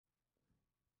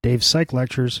Dave's Psych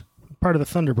Lectures, part of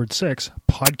the Thunderbird 6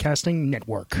 podcasting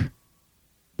network.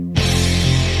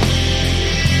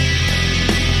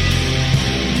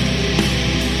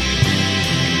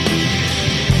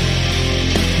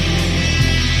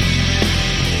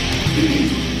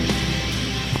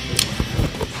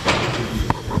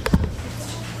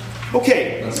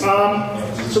 Okay,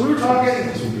 so we were talking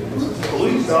a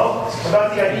week ago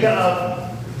about the idea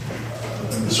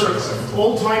of the sort of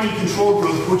old-timey control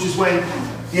group, which is when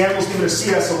the animal's given a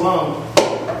CS alone,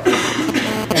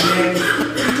 and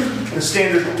then the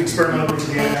standard experimental group of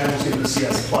the animal's given a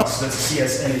CS plus. So that's a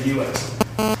CS and a US.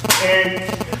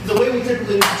 And the way we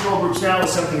typically do control groups now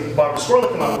is something Bob Squirrel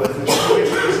came up with, which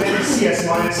is maybe CS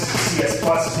minus, CS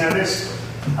plus. Now this,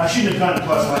 I shouldn't have done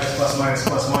plus minus, plus minus,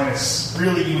 plus minus.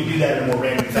 Really, you would do that in a more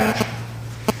random fashion.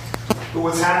 But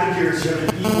what's happened here is you have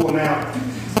an equal amount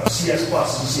of CS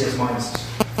pluses and CS minuses.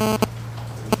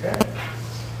 Okay?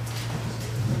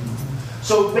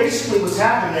 So basically what's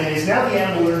happened then is now the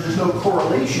animal learns there's no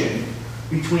correlation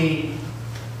between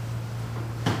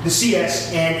the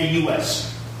CS and the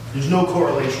US. There's no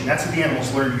correlation. That's what the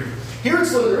animal's learned here. Here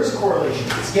it's there is a correlation.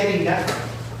 It's getting nothing.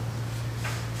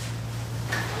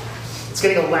 It's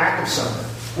getting a lack of something.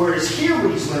 Whereas here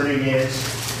what he's learning is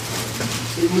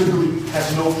it literally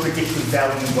has no predictive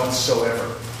value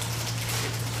whatsoever.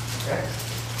 Okay?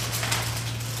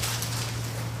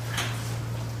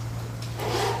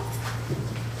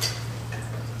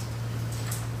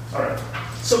 All right.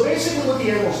 So basically what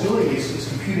the animal's doing is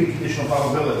computing conditional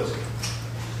probabilities.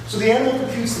 So the animal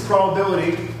computes the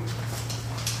probability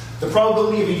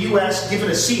of a US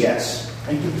given a CS,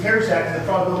 and compares that to the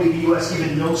probability of the US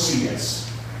given no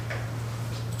CS.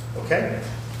 Okay?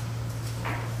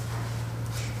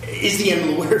 Is the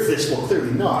animal aware of this? Well,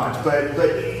 clearly not, but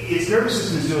its nervous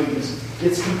system is doing this.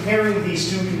 It's comparing these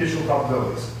two conditional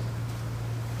probabilities.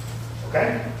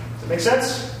 Okay? Does that make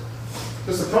sense?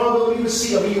 Because the probability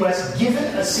of a US given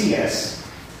a CS,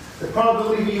 the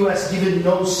probability of a US given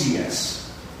no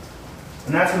CS.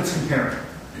 And that's what it's comparing.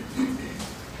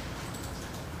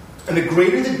 And the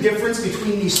greater the difference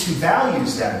between these two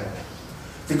values, then,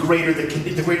 the greater the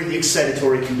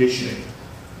excitatory conditioning.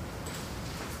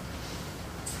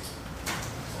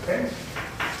 Okay?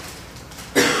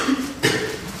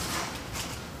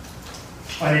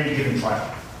 On any given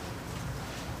trial.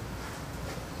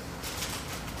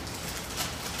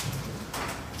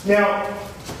 Now,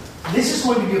 this is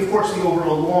going to be, of course, over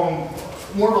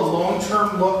more of a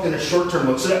long-term look than a short-term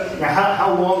look. So now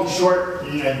how long and short,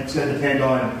 it's going to depend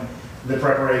on the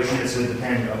preparation. It's going to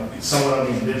depend somewhat on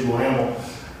the individual animal.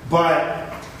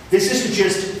 But this isn't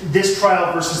just this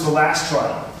trial versus the last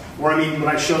trial. Where, when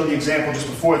I showed the example just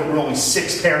before, there were only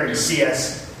 6 pairings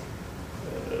CS,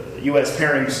 US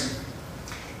pairings.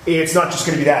 It's not just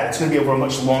going to be that. It's going to be over a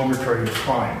much longer period of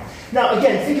time. Now,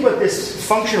 again, think about this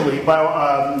functionally,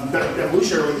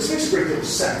 evolutionarily. This makes a great deal of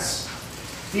sense.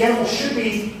 The animal should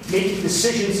be making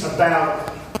decisions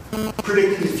about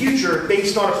predicting the future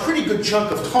based on a pretty good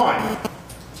chunk of time.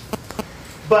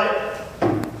 But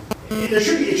it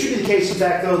should be the case, in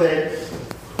fact, though, that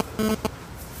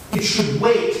it should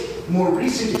weight more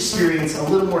recent experience a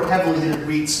little more heavily than it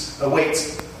weights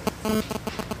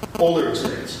older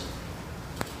experience.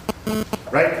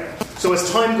 Right? So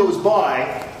as time goes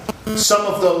by, some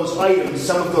of those items,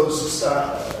 some of those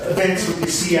events with the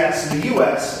CS and the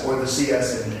US, or the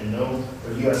CS and no,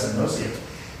 or US and no CS,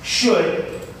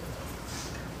 should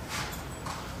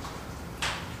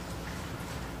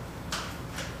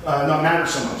not matter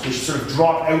so much. They should sort of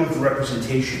drop out of the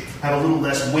representation, have a little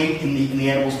less weight in the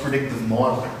animal's predictive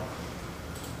modeling.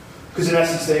 Because in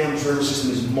essence, the animal's nervous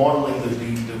system is modeling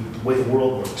the way the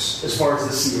world works, as far as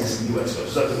the CS and the US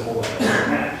goes. So that's a whole lot of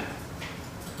that.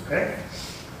 Okay?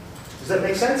 Does that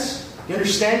make sense? Do you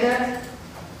understand that?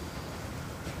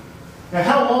 Now,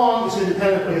 how long is going to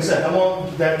depend, like I said, how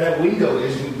long that window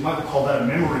is. We might call that a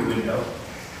memory window.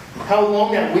 How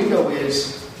long that window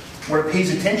is where it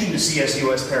pays attention to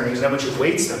CS-US pairings and how much it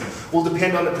weights them will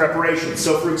depend on the preparation.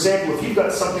 So, for example, if you've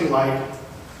got something like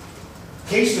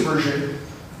case diversion,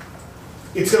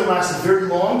 it's going to last a very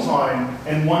long time,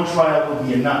 and one trial will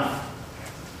be enough.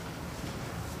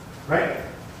 Right?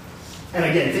 And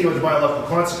again, think about the biological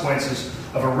consequences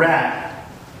of a rat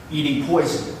eating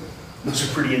poison. Those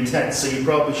are pretty intense, so you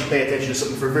probably should pay attention to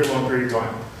something for a very long period of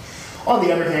time. On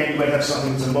the other hand, you might have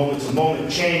something that's a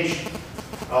moment-to-moment change.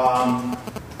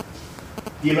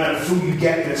 The amount of food you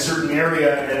get in a certain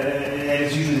area, and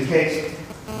it's usually the case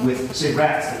with, say,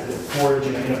 rats that forage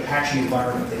in a patchy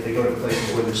environment. They go to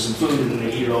places where there's some food and then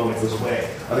they eat it all and it goes away.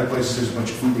 Other places there's a bunch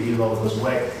of food, they eat it all and it goes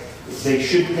away. They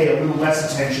should pay a little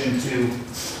less attention to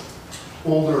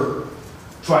older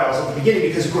trials at the beginning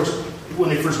because, of course, when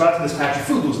they first got to this patch of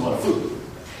food, there was a lot of food.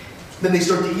 Then they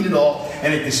start to eat it all,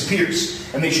 and it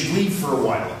disappears, and they should leave for a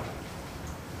while.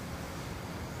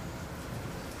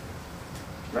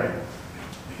 Right?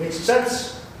 Makes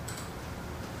sense?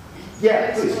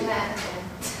 Yeah, please.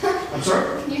 I'm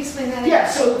sorry? Can you explain that? Yeah,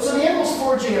 so the animal's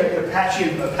foraging in a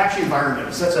patchy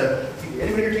environment. So that's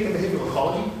anybody here taking behavioral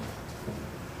ecology?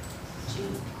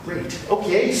 Great.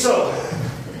 Okay, so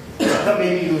I thought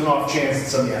maybe there was an off chance that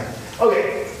some yeah.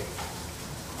 Okay.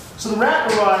 So the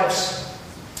rat arrives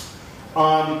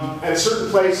at a certain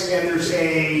place, and there's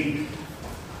the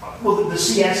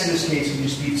CS in this case can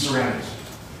just be the surroundings.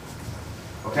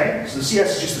 Okay? So the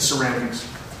CS is just the surroundings,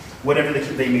 whatever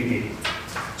they may be.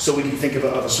 So we can think of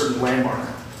a certain landmark.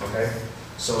 Okay?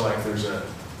 So like there's a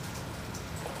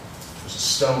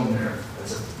stone there.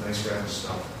 That's a nice round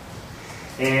stone.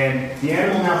 And the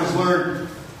animal now has learned,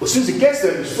 well, as soon as it gets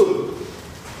there, there's food.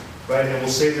 Right? And we'll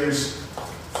say there's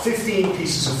 15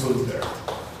 pieces of food there.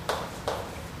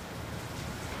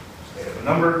 They have a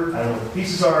number. I don't know what the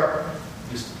pieces are.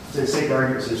 Just to say the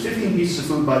argument says 15 pieces of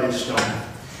food by this stone.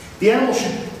 The animal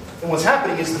should, and what's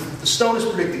happening is the stone is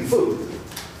predicting food.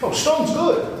 Oh, stone's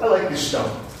good. I like this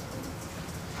stone.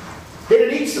 Then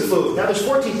it eats the food. Now there's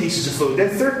 14 pieces of food. Then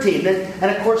 13.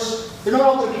 And of course, they're not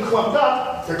all going to be clumped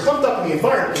up. They're clumped up in the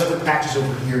environment. There's other patches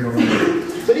over here and over here.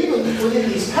 But even within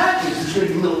these patches, there's going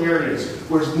to be little areas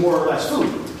where there's more or less food.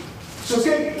 So it's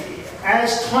going to,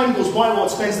 as time goes by, while it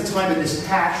spends the time in this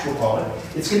patch, we'll call it,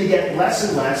 it's going to get less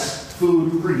and less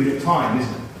food per unit time,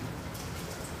 isn't it?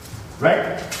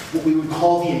 Right? What we would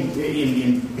call in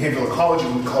behavioral ecology,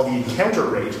 we would call the encounter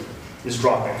rate is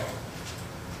dropping.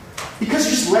 Because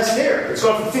there's just less there. It's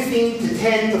gone from 15 to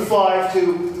 10 to 5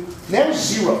 to now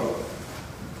 0.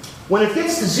 When it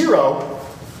gets to 0,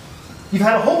 you've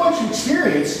had a whole bunch of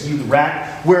experience, you the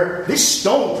rat, where this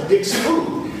stone predicts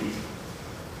food.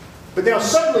 But now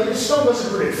suddenly this stone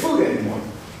doesn't predict food anymore.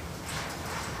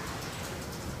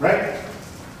 Right?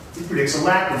 It predicts a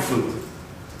lack of food.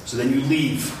 So then you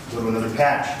leave, go to another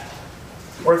patch.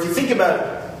 Or if you think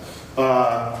about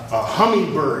a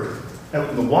hummingbird out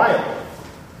in the wild,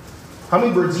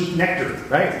 hummingbirds eat nectar,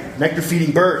 right?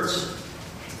 Nectar-feeding birds.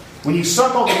 When you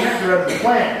suck all the nectar out of the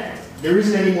plant, there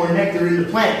isn't any more nectar in the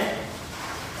plant.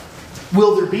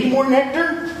 Will there be more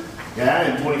nectar?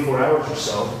 Yeah, in 24 hours or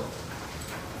so.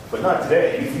 But not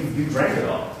today. You drank it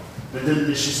all.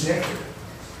 There's just nectar.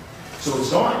 So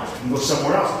it's gone. You can go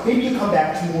somewhere else. Maybe you come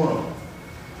back tomorrow.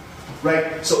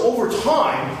 Right? So over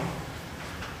time,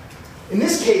 in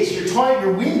this case,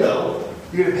 your window,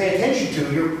 you're going to pay attention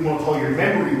to, you want to call your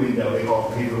memory window, they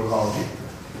call it behavioral ecology.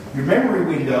 Your memory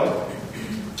window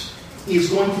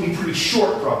is going to be pretty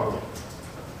short, probably.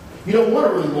 You don't want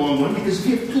a really long one, because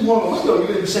if you have too long a window, you're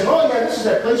going to be saying, oh yeah, this is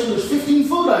that place where there's 15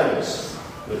 food items.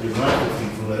 But there's not 15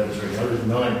 food items right now, there's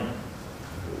 9.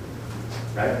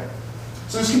 Right?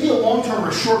 So this can be a long-term or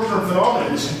a short-term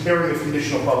phenomenon, this comparing of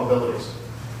conditional probabilities.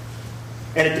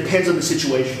 And it depends on the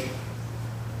situation.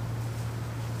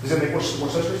 Does that make more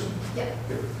sense, Kristen? Yeah.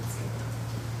 Good.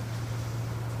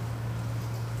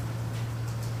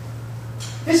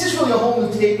 This is really a whole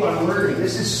new take on learning.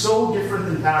 This is so different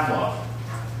than Pavlov.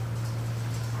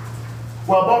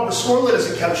 While Bob Rescorla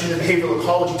doesn't couch in the behavioral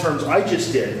ecology terms I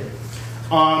just did,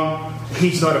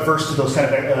 he's not averse to those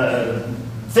kind of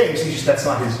things. That's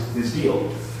not his deal.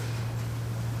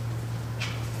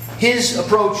 His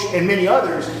approach, and many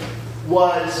others,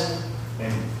 was,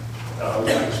 and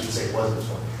I should say it wasn't this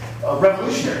one,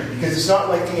 revolutionary, because it's not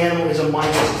like the animal is a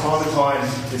mindless automaton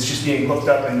that's just being hooked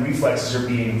up and reflexes are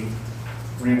being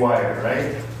rewired,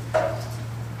 right?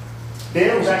 The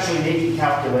animal's actually making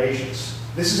calculations.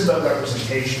 This is about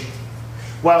representation.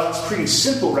 While it's pretty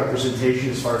simple representation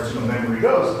as far as memory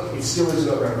goes, it still is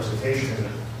about representation, isn't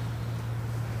it?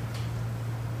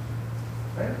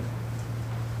 Right?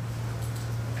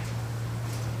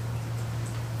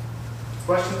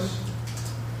 Questions?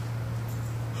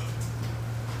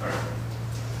 All right.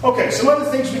 Okay, some other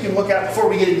things we can look at before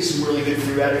we get into some really good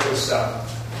theoretical stuff.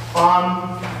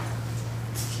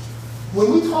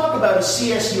 When we talk about a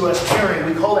CSUS pairing,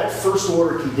 we call that first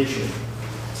order conditioning.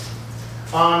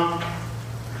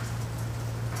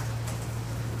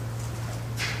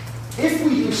 If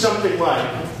we do something like,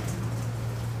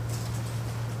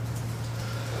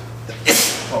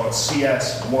 call it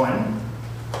CS1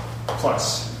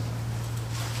 plus.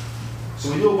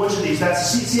 So we do a bunch of these.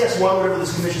 That's CS1, whatever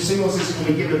this conditioned stimulus is, and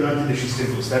we give it an unconditioned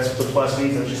stimulus. That's what the plus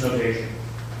means, that's just notation.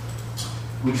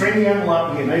 We train the animal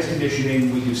up, we get nice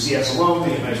conditioning, we do CS alone, we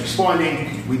get nice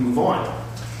responding, we move on.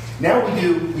 Now we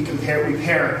pair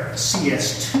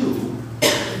CS2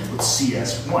 with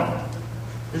CS1.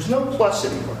 There's no plus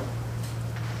anymore.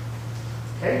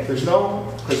 Okay? There's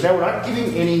no, because now we're not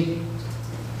giving any.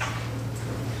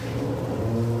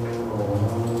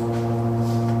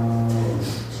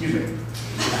 Excuse me.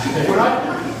 We're not.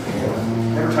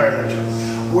 Never tired of that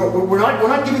joke. We're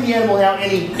not giving the animal now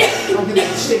any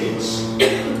stimulus.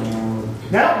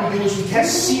 Now what we do is we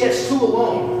test CS2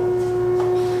 alone.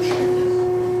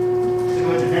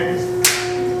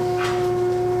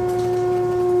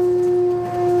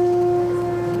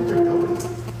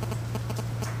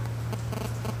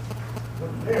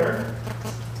 There.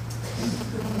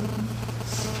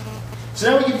 So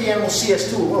now we give the animal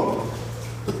CS2 alone.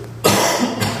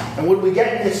 And what do we get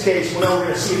in this case? Well, we're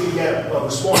going to see if we get a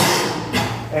response.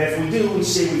 And if we do, we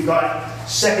see we've got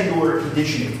second order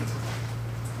conditioning.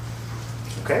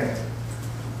 Okay?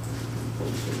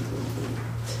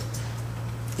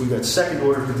 We've got second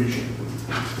order conditioning.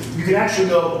 You can actually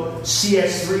go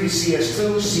CS3 to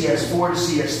CS2, CS4 to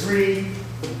CS3.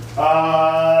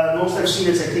 The most I've seen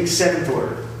is, I think, seventh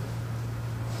order.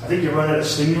 I think you run out of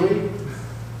stimuli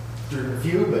to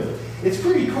review, but it's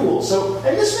pretty cool. So,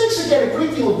 and this makes, again, a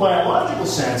great deal of biological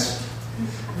sense.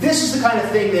 This is the kind of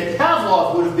thing that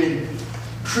Pavlov would have been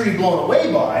pretty blown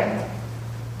away by.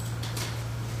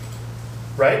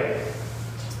 Right?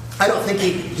 I don't think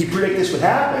he'd predict this would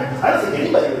happen. I don't think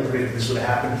anybody would predict this would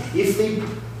happen if they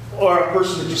are a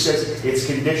person that just says it's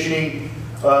conditioning,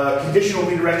 conditional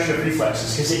redirection of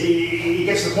reflexes. Because it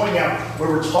gets to the point now where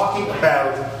we're talking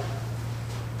about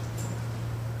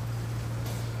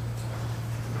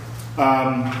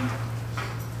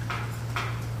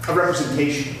a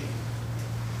representation.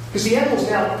 Because the animal's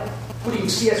now putting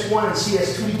CS1 and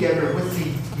CS2 together with the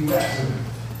US.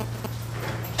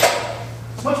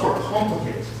 It's much more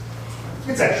complicated.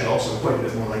 It's actually also quite a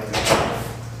bit more like that.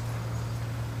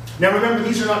 Now remember,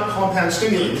 these are not compound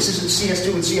stimuli. This isn't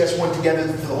CS2 and CS1 together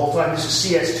for the whole time. This is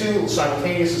CS2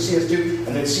 simultaneous with CS2,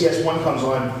 and then CS1 comes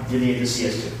on near the end of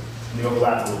CS2. And they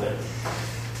overlap a little bit.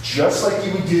 Just like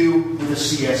you would do with the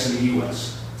CS and the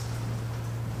US.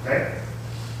 Okay?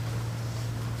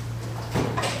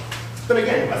 But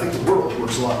again, I think the world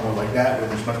works a lot more like that, where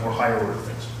there's much more higher order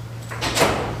things.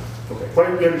 Okay, quite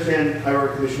you understand higher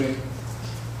order conditioning?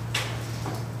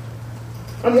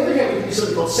 On the other hand, we can do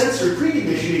something called sensory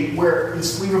preconditioning, where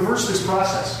we reverse this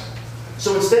process.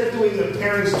 So instead of doing the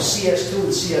pairings of CS2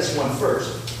 and CS1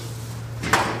 first,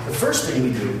 the first thing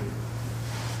we do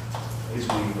is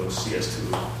we go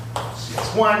CS2,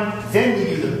 CS1, then we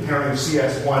do the pairing of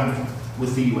CS1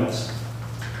 with the US.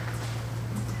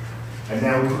 And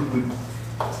now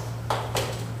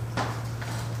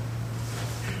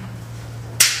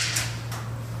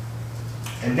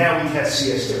we test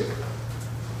CS2.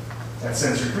 That's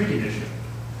sensory preconditioning.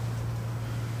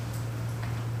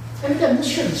 And again, this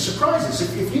shouldn't surprise us.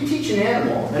 If you teach an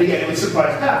animal, and again, it would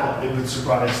surprise Pavlov, it would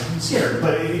surprise Skinner,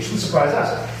 but it shouldn't surprise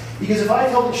us. Because if I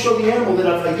show the animal that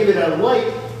if I give it a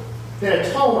light, then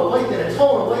a tone, a light, then a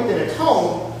tone, a light, then a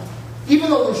tone, even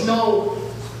though there's no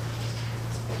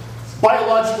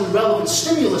biologically relevant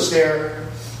stimulus there,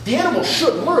 the animal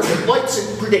should learn that lights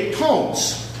predict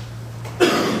tones.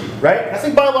 Right? I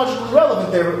think biologically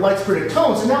relevant there, lights predict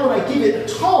tones. And now when I give it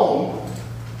a tone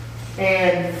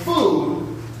and food,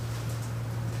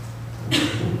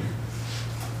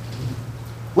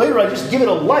 later I just give it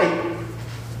a light,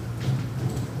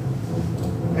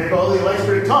 and all the lights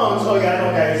predict tones. Oh yeah, I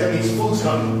know, guys, that means food's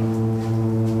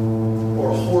coming.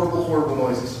 Or horrible, horrible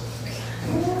noises.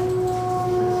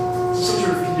 It's some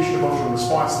sort of conditioned emotional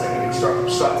response thing. I'm going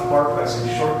to stop bar pressing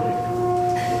shortly.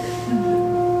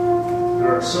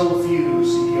 There are so few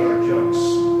CPR jokes.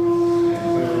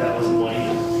 Clearly that wasn't one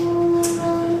either.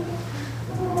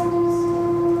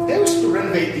 They used to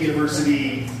renovate the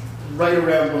university right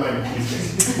around when I'm teaching.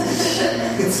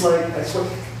 It's like, I swear,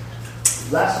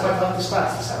 last time I taught this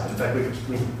class, this happened. In fact,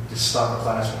 we just stopped the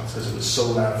class once because it was so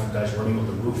loud from guys running on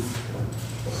the roof.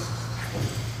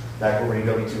 Back over in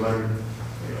W200.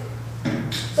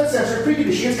 So that's sensory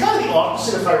preconditioning. It's kind of the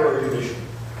opposite of higher order conditioning.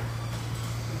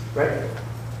 Right?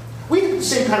 We get the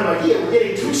same kind of idea. We're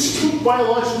getting two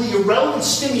biologically irrelevant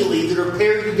stimuli that are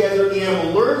paired together. The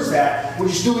animal learns that. We're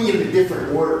just doing it in a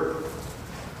different order.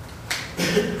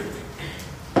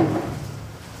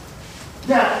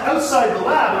 Now, outside the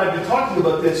lab, and I've been talking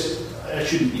about this, I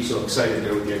shouldn't be so excited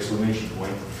there with the exclamation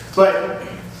point, but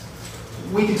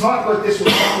we can talk about this,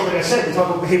 like I said, we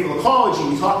talk about behavioral ecology,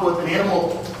 we talk about an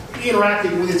animal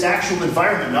interacting with its actual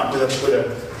environment, not with a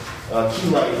key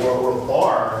light or a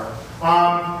bar.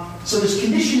 So there's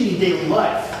conditioning in daily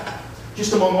life,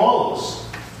 just among all of us.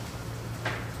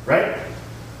 Right?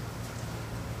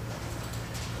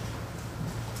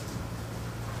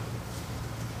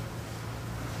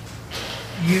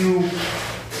 you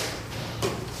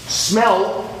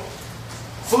smell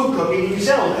food cooking and you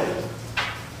settle it.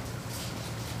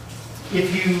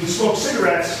 If you smoke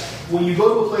cigarettes, when you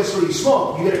go to a place where you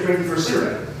smoke, you get a craving for a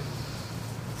cigarette.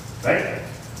 Right?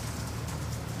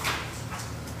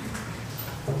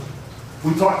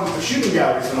 We talked with the shooting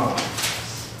gallery phenomenon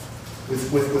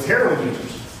with heroin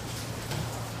users.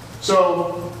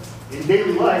 So, in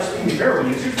daily life, speaking of heroin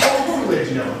users, oh,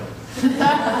 ladies and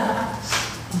gentlemen.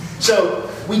 So,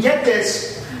 we get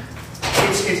this.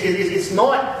 It's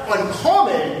not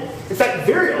uncommon. In fact,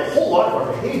 a whole lot of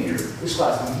our behavior is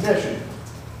classically measured.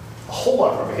 A whole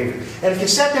lot of our behavior. And if you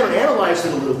sat down and analyzed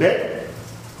it a little bit,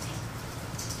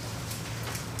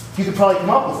 you could probably come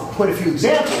up with quite a few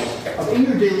examples of in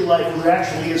your daily life where there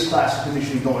actually is classic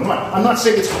conditioning going on. I'm not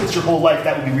saying it's your whole life.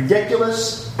 That would be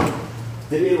ridiculous.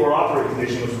 The indoor operating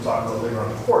conditioning, which we'll talk about later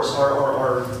on in the course,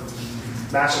 are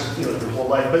massive, their whole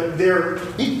life. But they're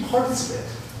big parts of it.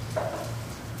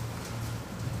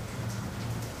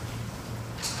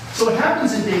 So it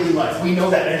happens in daily life. We know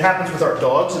that. And it happens with our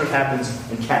dogs, and it happens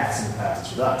in cats, and it happens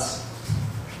with us.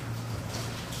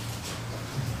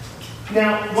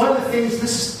 Now, one of the things,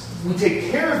 we take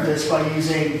care of this by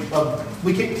using,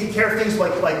 we can take care of things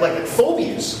like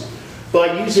phobias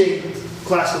by using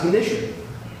classical conditioning.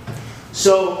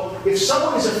 So, if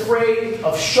someone is afraid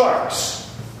of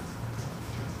sharks,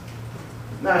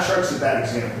 sharks is a bad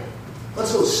example.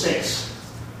 Let's go with snakes.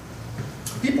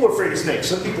 People are afraid of snakes.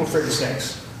 Some people are afraid of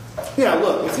snakes. Yeah,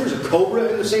 look, if there's a cobra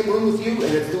in the same room with you and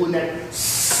it's doing that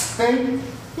thing,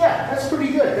 yeah, that's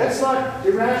pretty good. That's not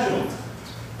irrational.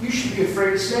 You should be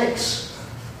afraid of snakes.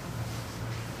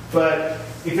 But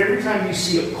if every time you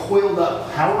see a coiled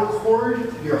up power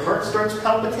cord, your heart starts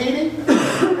palpitating,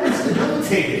 that's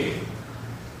debilitating.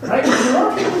 Right? There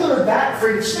are people that are that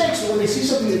afraid of snakes, but when they see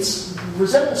something that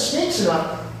resembles snakes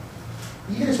enough,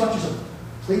 even as much as a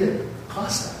plate of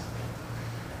pasta,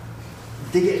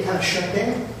 they get kind of shut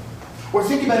down. Or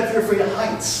think about if you're afraid of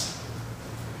heights.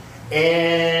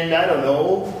 And, I don't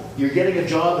know, you're getting a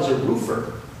job as a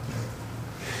roofer.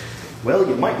 Well,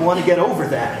 you might want to get over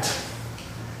that.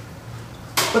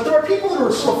 But there are people that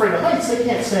are so afraid of heights, they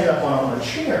can't stand up on a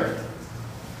chair.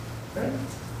 Right?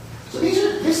 So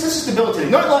this is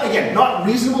debilitating. Not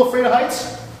reasonable afraid of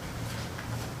heights.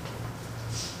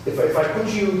 If I put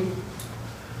you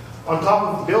on top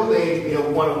of the building,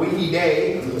 on a windy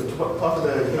day, top of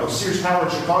the Sears Tower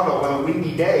in Chicago on a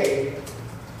windy day,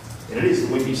 and it is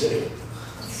the Windy City,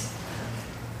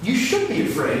 you should be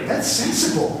afraid. That's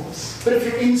sensible. But if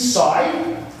you're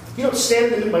inside, you don't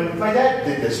stand in my dad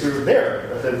did this. We were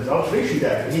there at the observation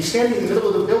deck, and he's standing in the middle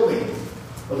of the building,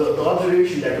 or the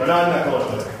observation deck, going, no, I'm not going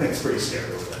over there. It's pretty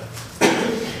scary over there.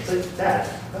 It's like, Dad,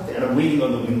 and I'm leaning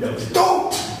on the window.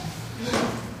 Don't!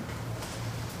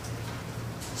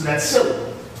 So that's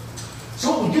silly. So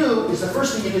what we do is the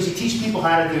first thing you do is you teach people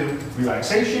how to do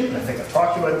relaxation. And I think I've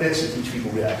talked about this. You teach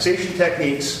people relaxation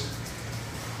techniques.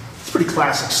 It's pretty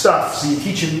classic stuff. So you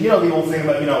teach them, the old thing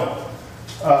about,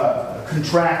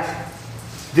 contract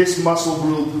this muscle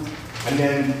group and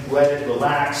then let it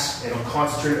relax and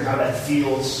concentrate on how that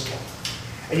feels.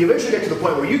 And you eventually get to the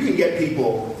point where you can get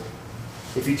people,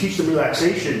 if you teach them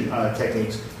relaxation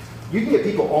techniques, you can get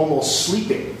people almost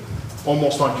sleeping,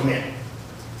 almost on command.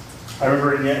 I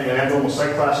remember in an abnormal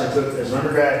psych class I took as an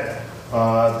undergrad,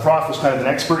 the prof was kind of an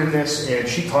expert in this, and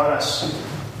she taught us,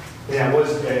 and it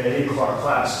was an 8 o'clock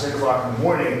class, 10 o'clock in the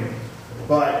morning,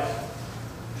 but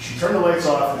she turned the lights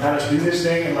off and had us do this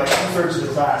thing, and like 2/3 of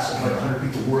the class, and like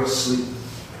 100 people were asleep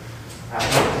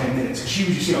after 10 minutes. And she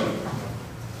was just,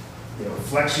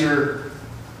 flex your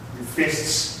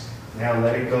fists, now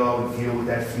let it go and feel what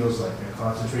that feels like, and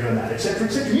concentrate on that, etc.,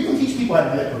 etc. You can teach people how to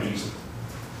do that pretty easily.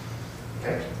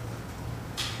 Okay?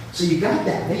 So you got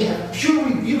that. Then you have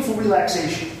purely beautiful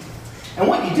relaxation. And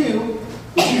what you do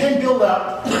is you then build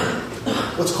up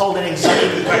what's called an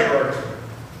anxiety hierarchy.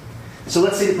 So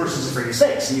let's say the person's afraid of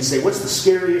snakes, and you say, what's the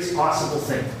scariest possible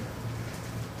thing?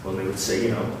 Well, they would say,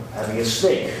 having a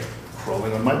snake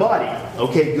crawling on my body.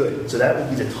 Okay, good. So that would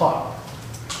be the top.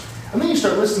 And then you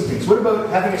start listing things. What about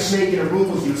having a snake in a room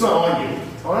with you? It's not on you.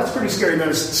 Oh, that's pretty scary. Not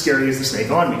as scary as the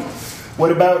snake on me.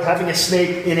 What about having a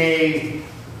snake in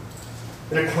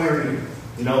an aquarium,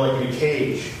 like in a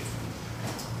cage?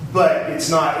 But it's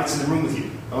not, it's in the room with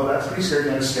you. Oh, that's pretty scary,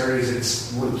 not as scary as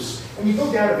it's loose. And you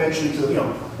go down eventually to,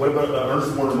 what about an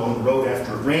earthworm on the road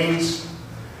after it rains?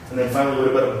 And then finally, what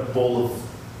about a bowl of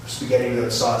spaghetti with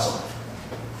a sauce on it?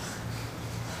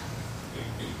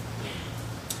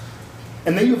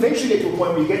 And then you eventually get to a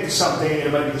point where you get to something, and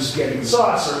it might be the spaghetti and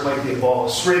sauce, or it might be a ball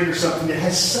of string or something that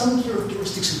has some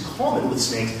characteristics in common with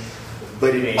snakes,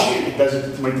 but it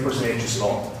doesn't make the person anxious at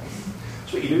all.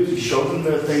 So what you do is you show them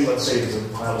the thing, let's say there's a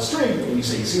pile of string, and you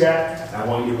say, you see that? I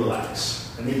want you to relax.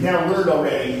 And they've now learned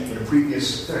already in a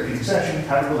previous therapeutic session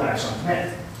how to relax on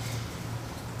command.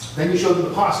 Then you show them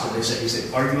the posture. They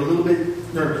say, are you a little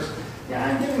bit nervous? Yeah,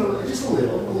 I'm getting just a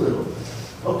little.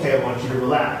 Okay, I want you to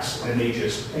relax. And they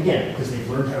just, again, because they've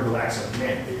learned how to relax on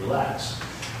command, they relax.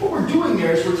 What we're doing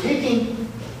there is we're taking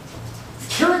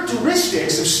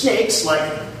characteristics of snakes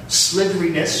like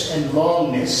slitheriness and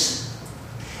longness,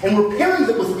 and we're pairing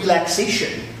them with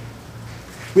relaxation.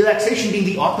 Relaxation being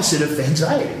the opposite of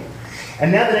anxiety.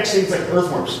 And now the next thing is like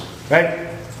earthworms, right?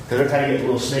 Because they're kind of getting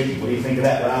a little snaky. What do you think of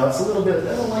that? Well, it's a little bit,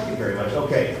 I don't like it very much.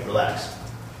 Okay, relax.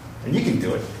 And you can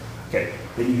do it. Okay,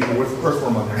 then you get an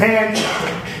earthworm on their hand.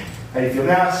 How do you feel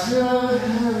now?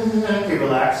 Okay,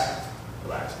 relax.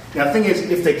 Relax. Now the thing is,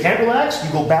 if they can't relax,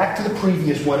 you go back to the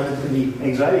previous one in the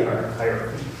anxiety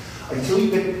hierarchy. Until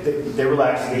you get they're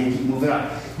relaxed and they keep moving on.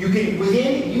 You can,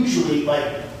 within usually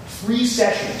like 3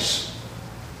 sessions,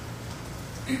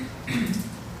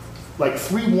 like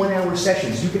 3 one-hour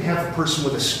sessions, you can have a person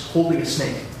holding a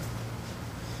snake.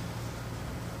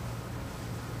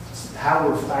 It's the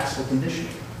power of classical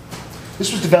conditioning.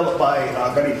 This was developed by a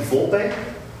guy named Volpe.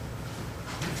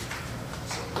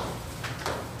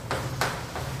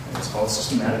 And it's called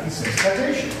systematic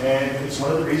desensitization. And it's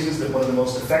one of the reasons that one of the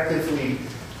most effectively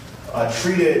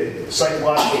treated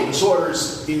psychological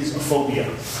disorders is a phobia.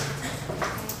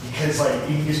 Because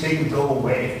you can just make them go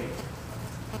away.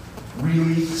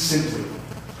 Really simply.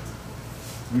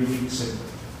 Really simply.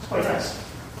 It's quite nice.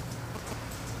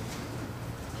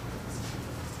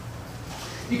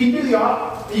 You can do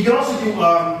you can also do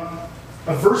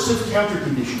aversive counter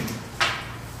conditioning.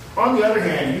 On the other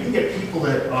hand, you can get people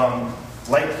that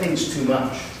like things too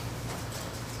much.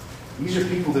 These are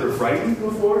people that are frightened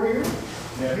before here.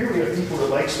 Now here we have people that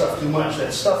like stuff too much.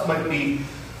 That stuff might be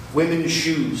women's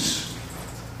shoes.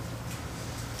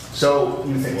 So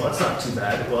you think, well, that's not too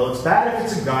bad. Well, it's bad if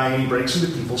it's a guy and he breaks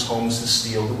into people's homes to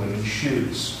steal the women's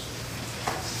shoes.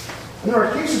 And there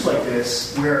are cases like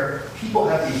this where people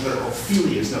have these what are called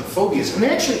philias, not phobias, and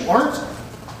they actually aren't.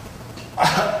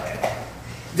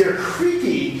 They're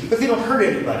creepy, but they don't hurt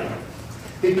anybody.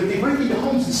 But they break into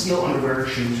homes and steal underwear or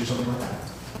shoes or something like that.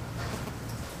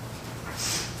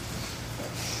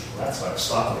 Well, that's got to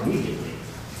stop it immediately.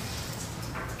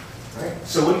 Right?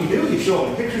 So what you do, you show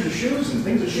them pictures of shoes and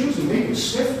things of shoes and make them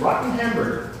sniff rotten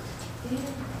hamburger.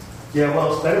 Yeah,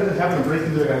 well, it's better than having them break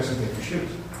into their house and take your shoes.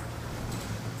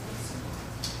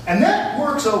 And that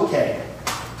works okay.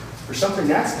 For something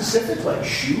that specific, like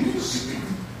shoes,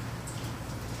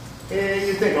 and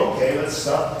you think, okay, let's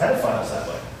stop pedophiles that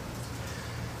way.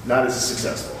 Not as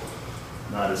successful.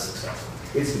 Not as successful.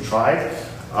 It's been tried.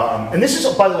 And this is,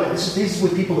 by the way, this is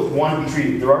with people that want to be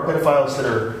treated. There are pedophiles that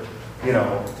are,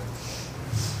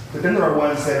 but then there are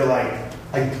ones that are like,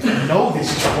 I know this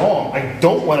is wrong. I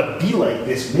don't want to be like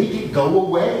this. Make it go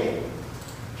away.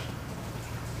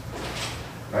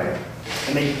 Right?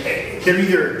 And they're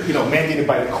either, mandated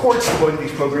by the courts to go into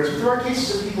these programs, but there are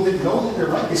cases of people that know that they're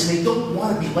like this and they don't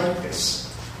want to be like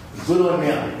this. Good on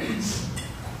them.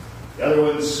 The other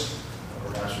ones,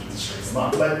 perhaps we can straighten them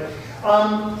up. But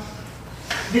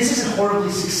this isn't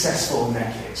horribly successful in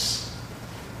that case.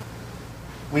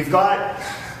 We've got,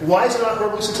 why is it not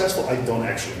horribly successful? I don't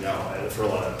actually know. I've heard a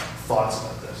lot of thoughts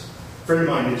about this. A friend of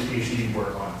mine did a PhD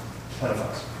work on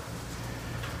pedophiles.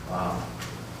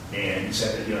 And he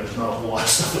said that there's not a whole lot of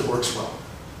stuff that works well.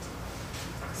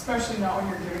 Especially not when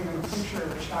you're giving them a picture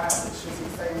of a child, it's just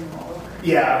exciting all over.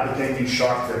 Yeah, but then you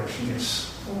shock their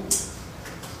penis.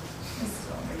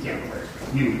 Yeah.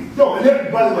 No,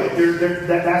 and by the way,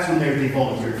 that's when they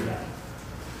volunteer for that.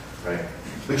 Right?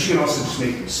 But you can also just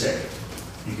make them sick.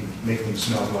 You can make them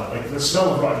smell rotten. Like the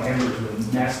smell of rotten hamburgers is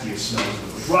the nastiest smell.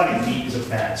 Rotting meat is a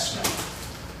bad smell.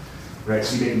 Right?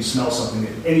 So you make them smell something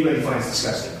that anybody finds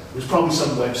disgusting. There's probably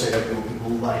some website out there where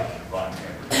people like rotten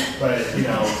hamburger. But,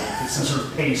 it's some sort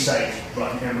of pay site,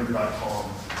 rottenhamburger.com.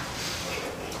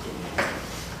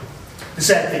 The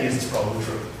sad thing is it's probably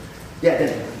true. Yeah,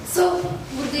 Danny. So,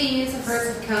 would they use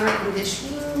aversive counter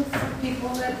conditioning for people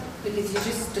because you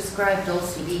just described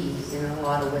OCD in a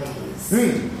lot of ways?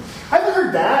 I haven't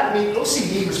heard that. I mean,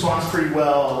 OCD responds pretty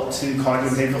well to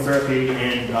cognitive behavioral therapy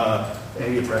and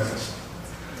antidepressants.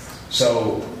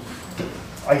 So,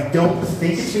 I don't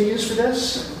think it's been used for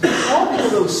this. The problem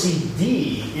with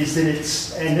OCD is that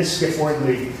it's, and this gets more into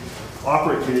the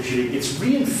operant conditioning, it's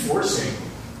reinforcing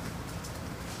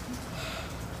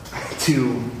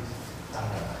to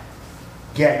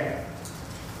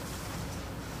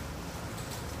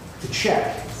to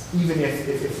check, even if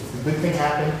the good thing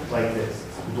happened, like this.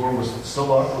 The door was still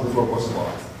locked, or the door wasn't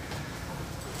locked.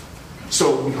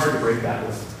 So it would be hard to break that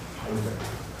with everything.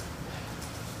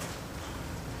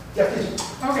 Yeah, please.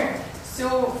 Okay,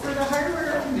 so for the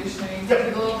hardware conditioning,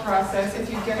 Yep. the little process, if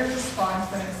you get a response,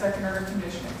 then it's second order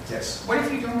conditioning. Yes. What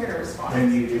if you don't get a response?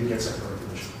 And you did get second order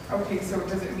conditioning. Okay, so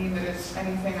does it mean that it's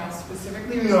anything else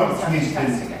specifically? Or No, you just it have means to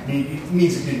test again? it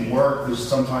means it didn't work. There's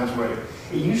sometimes where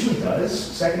it usually does,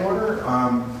 second order,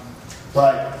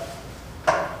 but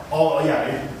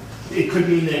it could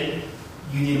mean that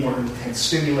you need more intense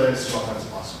stimulus, all kinds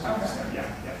of possibilities. Okay.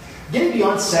 Yeah. Getting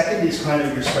beyond second is kind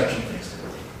of you're stretching things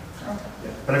typically. Okay.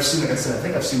 Yeah. But I've seen, like I said, I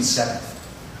think I've seen seventh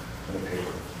in the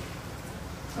paper.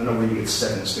 I don't know where you get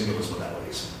seven stimulus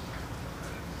modalities.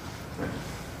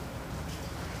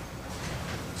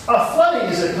 Flooding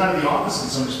is kind of the opposite in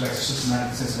some respects of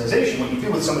systematic sensitization. What you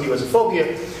do with somebody who has a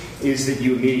phobia is that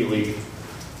you immediately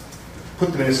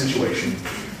put them in a situation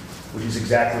which is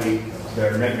exactly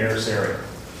their nightmare area.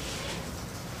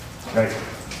 Right?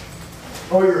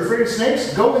 Oh, you're afraid of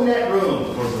snakes? Go in that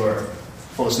room. Close the door.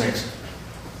 Full of snakes.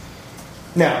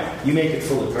 Now, you make it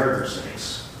full of garter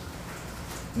snakes.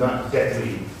 Not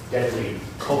deadly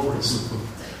culprits.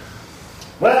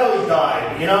 Well, he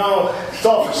died. It's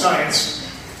all for science.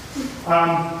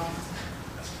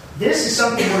 This is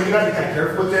something where you got to be kind of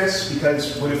careful with this,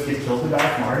 because what if you killed the guy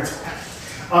from a heart attack?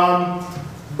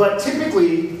 But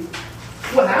typically,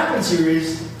 what happens here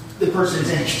is the person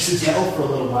is anxious as hell for a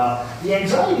little while. The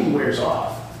anxiety wears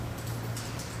off,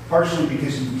 partially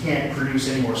because you can't produce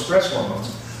any more stress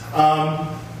hormones,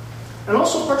 and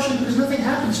also partially because nothing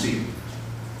happens to you.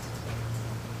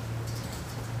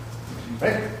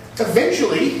 Right?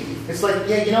 Eventually, it's like,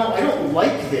 I don't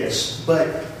like this,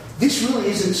 but this really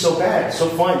isn't so bad. So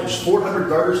fine, there's 400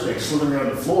 garter snakes slithering around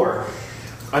the floor.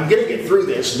 I'm going to get through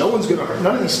this. No one's going to hurt.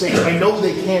 None of these snakes. I know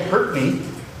they can't hurt me.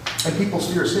 And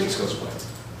people's fear of snakes goes away.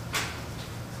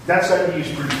 That's got to be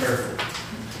used pretty carefully.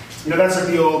 That's like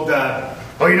the old,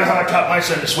 you know how I taught my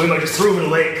son to swim? I just threw him in a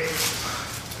lake.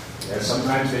 Yeah,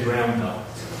 sometimes they drown, though.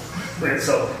 Right,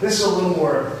 so this is a little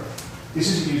more, this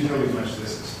isn't used nearly as much as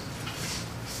this is.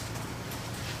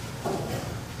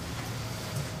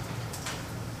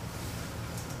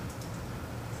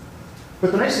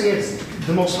 But the nice thing is,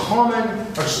 the most common,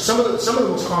 or some of the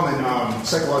most common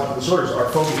psychological disorders are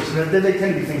phobias. And they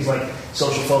tend to be things like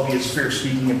social phobias, fear of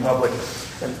speaking in public.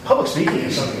 And public speaking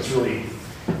is something that's really,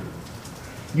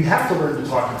 you have to learn to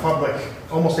talk in public.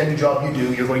 Almost any job you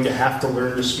do, you're going to have to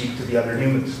learn to speak to the other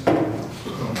humans.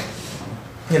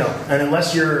 And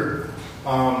unless you're,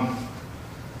 and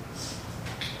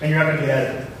you're not going to get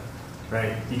at it,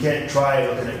 right? You can't try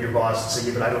looking at your boss and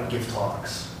say, yeah, but I don't give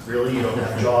talks. Really? You don't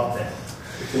have a job then.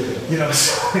 You're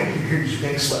just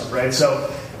being slipped, right? So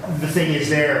the thing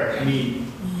is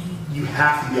you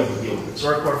have to be able to deal with this.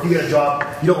 Or if you get a job,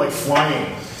 you don't like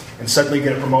flying, and suddenly you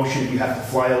get a promotion and you have to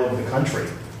fly all over the country.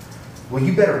 Well,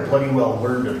 you better bloody well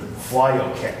learn to fly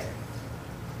okay.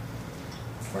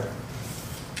 Right?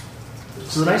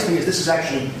 So the nice thing is these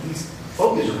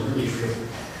phobias are really treatable.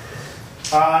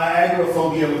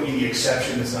 Agoraphobia would be the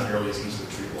exception. It's not nearly as easily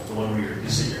treatable. The one where you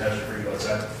sit your head and pretty go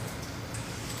outside.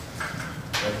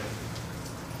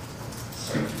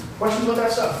 Right. Questions about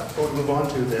that stuff before we move on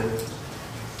to the...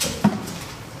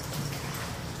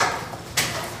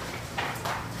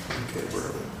 Okay, where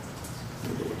are we?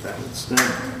 We'll go with that. It's done.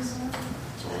 That's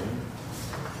all right.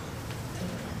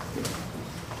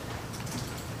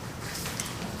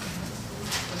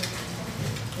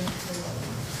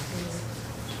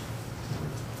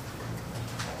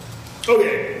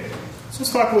 Okay, so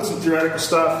let's talk about some theoretical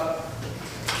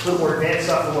stuff, a little more advanced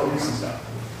stuff, a little more recent stuff.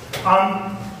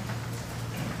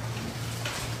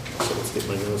 So let's get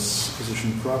my nose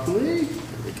positioned properly.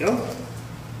 There we go.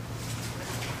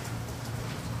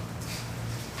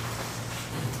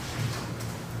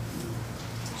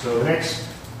 So the next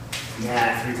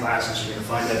 3 classes, you're going to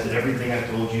find out that everything I've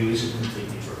told you isn't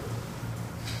completely true.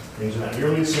 Things are not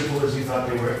nearly as simple as you thought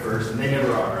they were at first, and they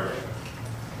never are they?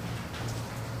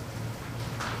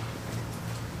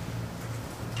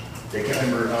 I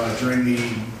remember during the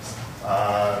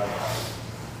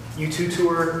U2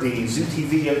 tour, the Zoo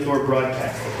TV outdoor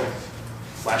broadcast,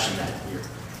 flashing that here.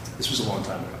 This was a long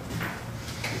time ago.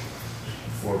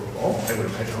 Before, I would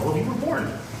imagine all of you were born.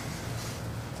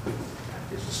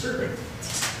 That is disturbing.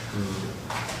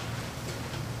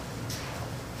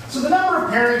 So the number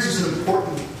of pairings is an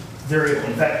important variable.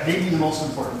 In fact, maybe the most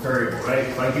important variable, right?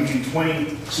 If I give you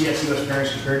 20 CSUS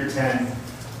pairings compared to 10,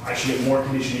 I should get more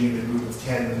conditioning in the group of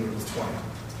 10 than the group of 20.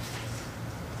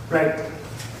 Right?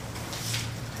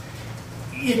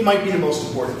 It might be the most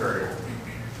important variable.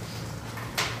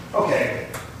 Okay.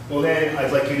 Well, then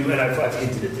I'd like you to, and I've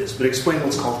hinted at this, but explain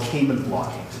what's called Cayman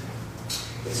blocking.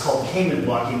 It's called Cayman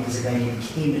blocking because a guy named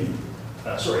Cayman,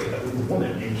 a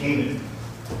woman named Cayman,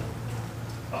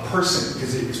 a person,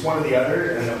 because it's one or the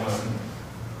other, and I don't want to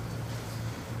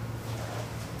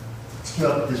came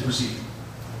up with this procedure.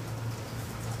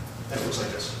 And it looks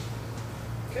like this.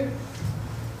 Okay?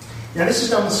 Now, this is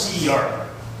done with CER.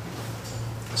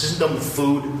 This isn't done with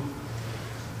food.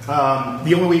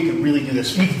 The only way you could really do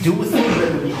this, you could do it with food, but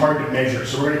it would be hard to measure.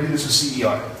 So we're going to do this with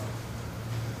CER.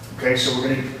 Okay, so we're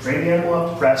going to train the animal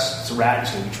up to press. It's a rat.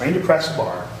 It's going to be trained to press a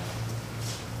bar.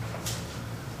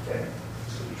 Okay,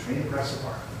 it's going to be trained to press a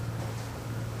bar.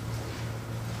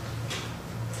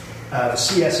 The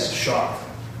CS is a shock.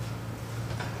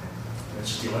 It's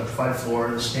just the electrified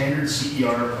floor, the standard CER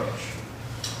approach.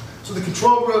 So the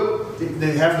control group,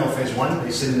 they have no phase 1.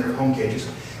 They sit in their home cages.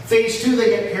 Phase 2, they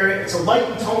get paired. It's a light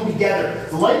and tone together.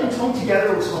 The light and tone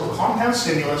together was called a compound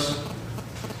stimulus.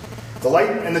 The light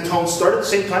and the tone start at the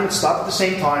same time and stop at the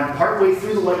same time. Partway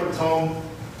through the light and tone,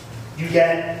 you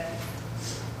get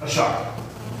a shock.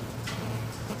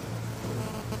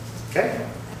 Okay?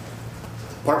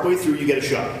 Partway through, you get a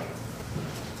shock.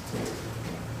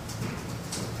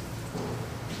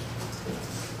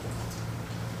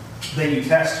 Then you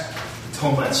test the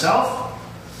tone by itself.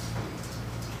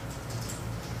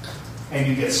 And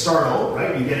you get startle,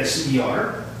 right? You get a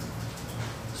CER.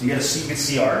 So you get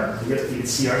CR. You get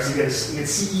CR, so you get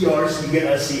CER, so you get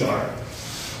a CR.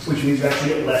 Which means you actually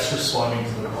get less responding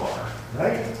to the bar,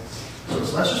 right? So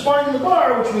it's less responding to the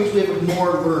bar, which means we have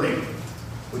more learning.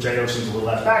 Which I know seems a little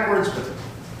less backwards, but...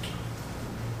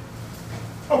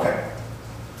 Okay.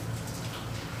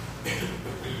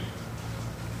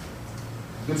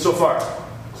 Good so far.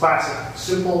 Classic,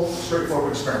 simple,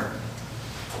 straightforward experiment.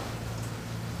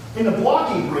 In the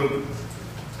blocking group,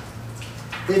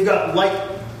 they've got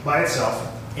light by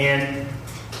itself and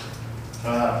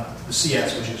the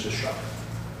CS, which is just shock.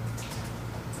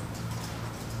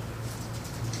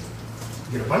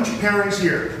 You get a bunch of pairings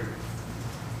here.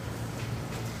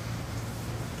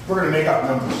 We're going to make up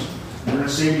numbers. We're going to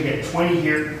say we get 20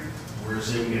 here. We're going to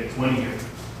say we get 20 here.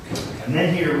 And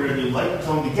then here we're going to do light and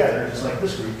tone together, just like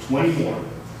this group, 20 more.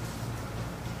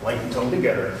 Light and tone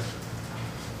together.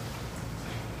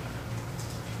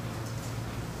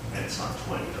 And it's not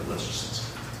 20, but let's just say.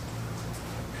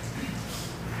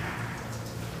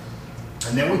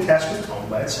 And then we test with tone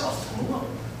by itself, tone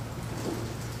alone.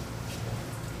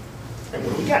 And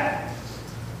what do we get?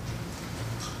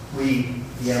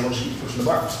 The animal just keeps pushing the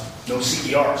bars. No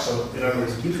CER, so in other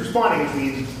words, it keeps responding, which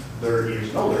means there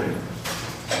is no learning.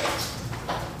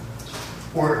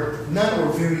 Or none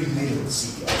or very little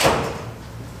CER.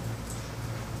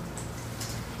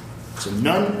 So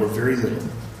none or very little.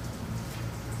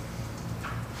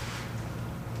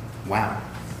 Wow.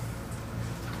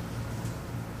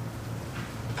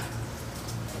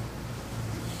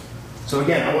 So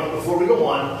again, before we go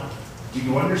on, do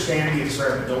you understand the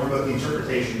experiment? Don't worry about the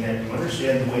interpretation yet. Do you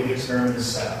understand the way the experiment is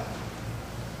set up?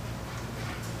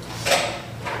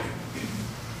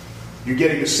 You're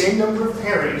getting the same number of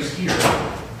pairings here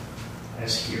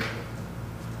as here.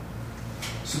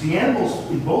 So the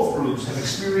animals in both groups have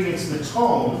experienced the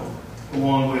tone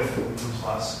along with the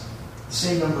plus the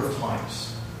same number of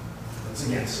times. Let's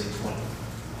again say 20.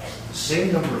 The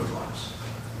same number of times.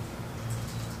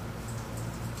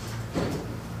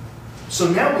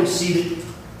 So now we see that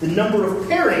the number of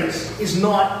pairings is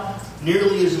not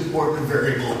nearly as important a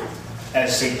variable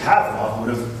as, say, Pavlov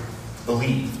would have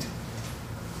believed.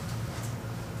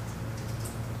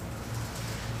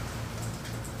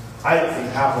 I don't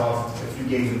think Pavlov, if you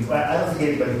gave him, I don't think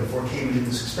anybody before came into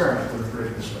this experiment would have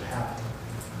predicted this would happen.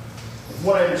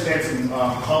 What I understand from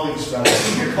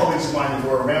senior colleagues of mine who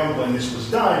were around when this was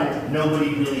done,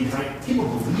 nobody really people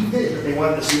believed it, but they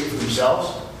wanted to see it for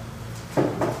themselves.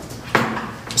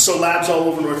 So labs all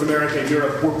over North America and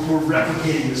Europe were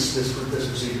replicating this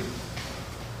procedure.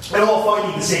 And all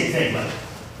finding the same thing,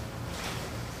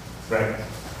 right?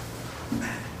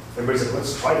 Everybody's like,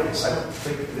 let's try this. I don't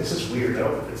think this is weird.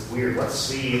 It's weird. Let's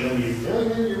see. And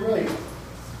then you're right.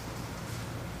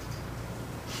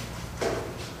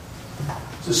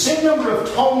 It's the same number of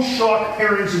tone shock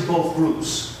pairings in both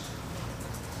groups.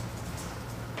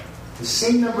 The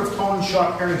same number of tone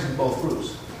shock pairings in both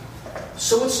groups.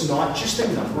 So it's not just a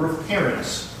number of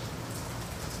pairings.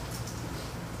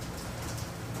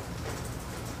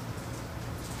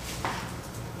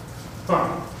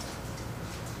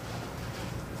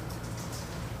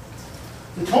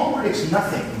 The tone predicts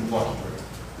nothing in the blocking group.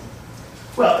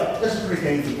 Well, it doesn't predict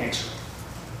anything extra.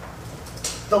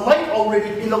 The light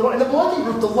already, in the blocking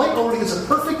group, the light already does a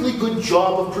perfectly good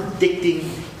job of predicting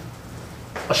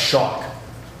a shock.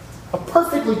 A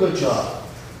perfectly good job.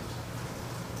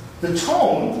 The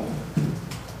tone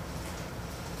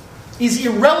is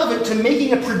irrelevant to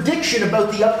making a prediction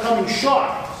about the upcoming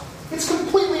shock. It's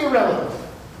completely irrelevant.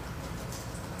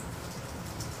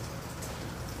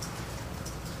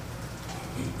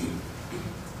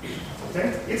 Okay?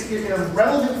 It's an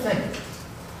irrelevant thing.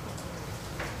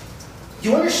 Do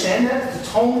you understand that? The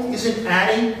tone isn't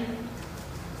adding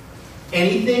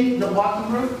anything in the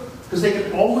blocking group? Because they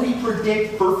can already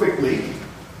predict perfectly,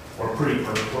 or pretty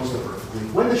perfect, close to perfectly,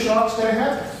 when the shock's going to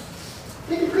happen.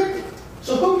 They can predict it.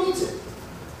 So who needs it?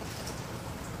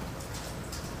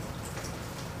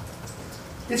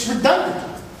 It's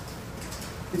redundant.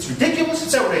 It's ridiculous.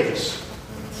 It's outrageous.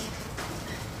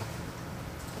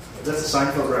 That's a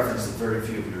Seinfeld reference that very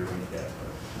few of you are going to get.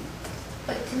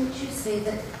 But didn't you say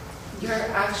that you're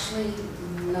actually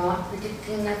not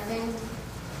predicting nothing?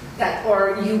 That,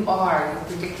 or you are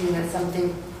predicting that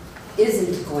something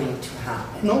isn't going to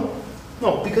happen?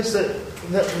 No, because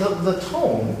the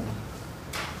tone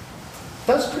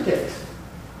does predict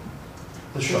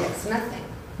the shock. It's nothing.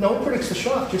 No, it predicts the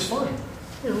shock just fine.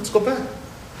 Here, let's go back.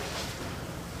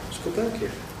 Let's go back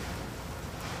here.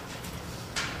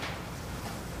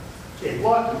 Okay,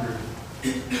 blocking group.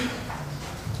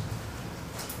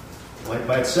 Light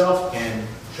by itself and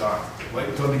shock. Light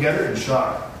and tone together and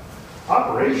shock.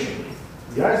 Operation,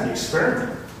 the eyes of the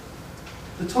experiment.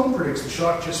 The tone predicts the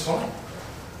shock just fine.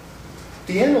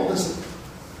 The animal doesn't.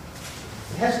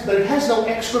 But it has no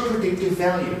extra predictive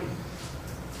value.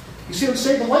 You see what I'm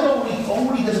saying? The light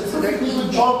already does a perfectly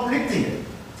good job predicting it.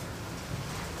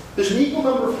 There's an equal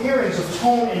number of pairings of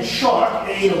tone and shock,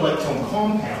 A, a light tone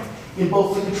compound, in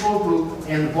both the control group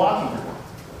and the blocking group.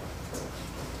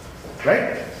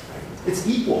 Right? It's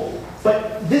equal.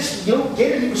 But this, you don't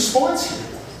get any response here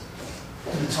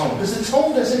to the tone, because the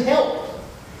tone doesn't help.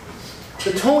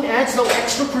 The tone adds no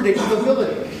extra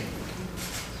predictability.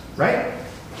 Right?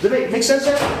 Does that make sense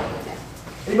there?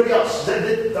 Anybody else?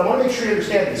 I want to make sure you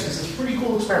understand this, because it's a pretty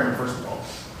cool experiment, first of all.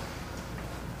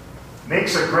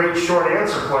 Makes a great short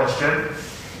answer question.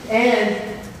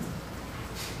 And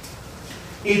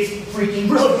it's freaking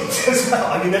brilliant as well.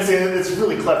 I mean, it's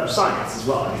really clever science as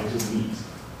well. I mean, it's just neat.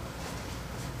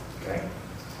 Okay?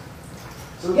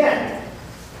 So again,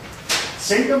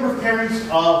 same number of pairings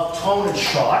of tone and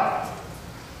shock.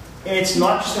 And it's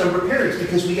not just a number of pairings,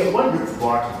 because we get one group, the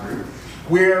blocking group,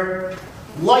 where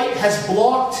light has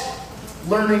blocked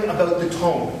learning about the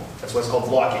tone. That's why it's called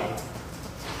blocking.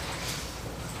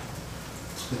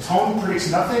 The tone predicts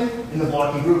nothing in the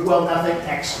blocking group. Well, nothing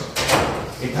extra.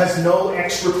 It has no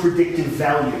extra predictive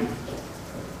value.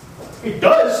 It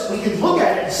does. We can look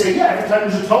at it and say, yeah, every time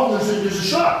there's a tone, there's a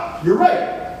shock. You're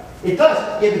right. It does.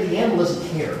 Yeah, but the animal doesn't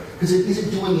care, because it isn't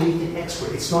doing anything extra.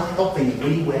 It's not helping in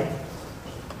any way.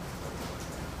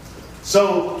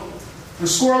 So, for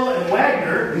Squirrel and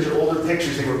Wagner, these are older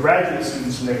pictures. They were graduate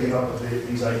students when they came up with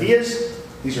these ideas.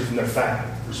 These are from their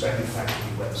respective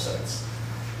faculty websites.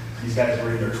 These guys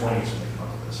were in their 20s when they came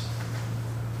up with this.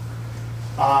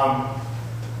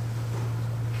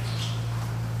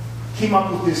 Came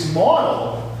up with this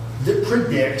model that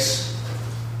predicts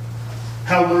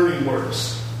how learning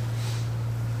works.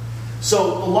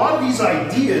 So a lot of these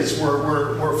ideas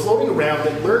were floating around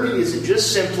that learning isn't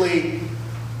just simply,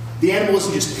 the animal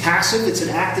isn't just passive, it's an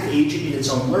active agent in its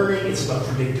own learning, it's about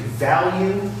predictive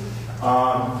value.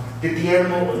 That the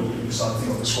animal, you saw the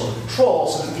thing on the score of control,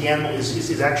 so that the animal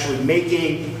is actually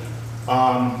making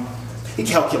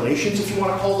calculations, if you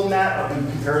want to call them that, in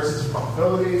comparisons of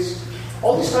probabilities.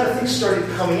 All these kind of things started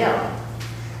coming out.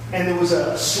 And there was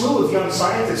a slew of young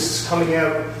scientists coming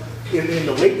out in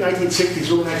the late 1960s,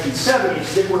 early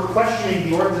 1970s that were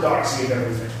questioning the orthodoxy of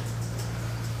everything.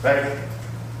 Right?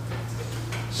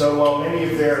 So while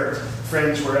many of their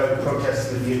friends were out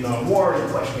protesting the Vietnam War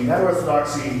and questioning that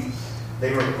orthodoxy,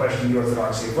 they were questioning the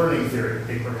orthodoxy of learning theory.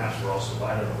 They perhaps were also,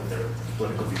 I don't know what their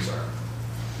political views are.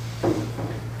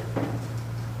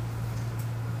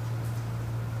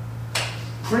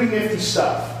 Pretty nifty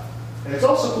stuff. And it's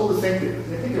also cool to think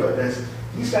about this.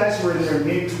 These guys were in their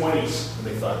mid-20s when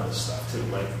they thought of this stuff, too.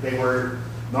 Like, they were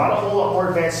not a whole lot more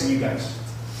advanced than you guys.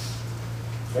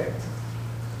 Okay?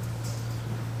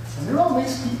 And they're all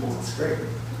nice people. It's great.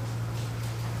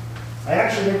 I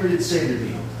actually never did say their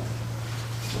name.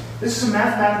 This is a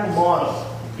mathematical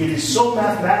model. It is so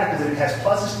mathematical that it has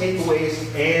pluses,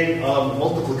 takeaways, and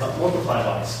multiply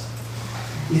bys.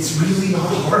 It's really not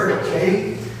hard,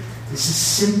 okay? This is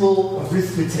simple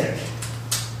arithmetic.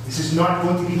 This is not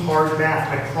going to be hard math,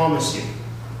 I promise you.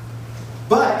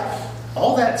 But,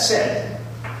 all that said,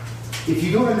 if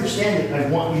you don't understand it, I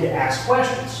want you to ask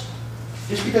questions.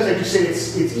 just because I just said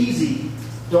it's easy,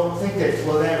 don't think that, I'm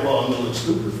going to look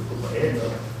stupid if I put my hand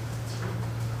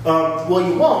up. Well,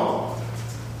 you won't.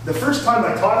 The first time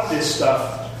I taught this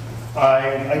stuff,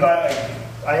 I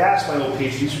asked my old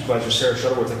PhD supervisor, Sarah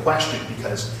Shuttleworth, a question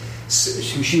because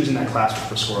she was in that class with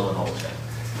Chris Squirrel and all the time.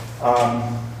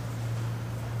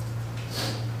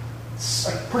 A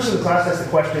person in the class asked the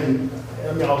question,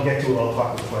 I'll get to it, I'll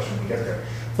talk about the question when we get there.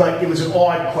 But it was an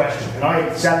odd question, and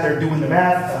I sat there doing the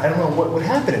math. I don't know what would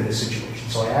happen in this situation,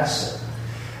 so I asked her.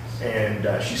 And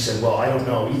she said, well, I don't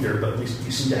know either, but you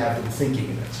seem to have been thinking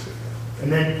in that sort of thing.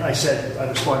 And then I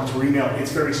responded to her email,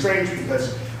 it's very strange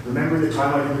because remember the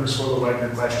time I did the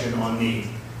Squirrel-Wagner question on me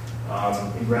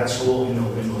in grad school in the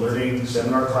learning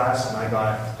seminar class, and I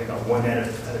got 1 out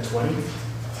of 20.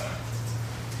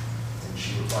 And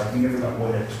she replied, you never got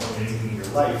 1 out of 20 anything in your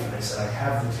life. And I said, I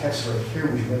have the test right here.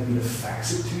 Would you like me to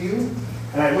fax it to you?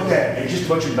 And I looked at it, and just a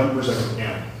bunch of numbers I wrote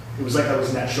down. It was like I was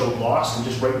in that show Lost and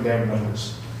just writing down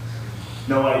numbers.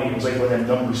 No idea. It was like one of them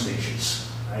number stations.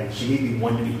 She gave me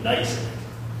 1 to be nice,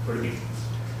 or to be,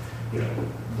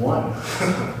 1.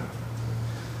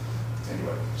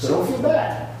 Anyway, so don't feel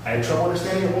bad. I had trouble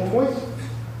understanding at one point.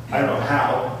 I don't know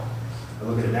how. I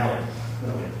look at it now.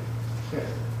 Yeah.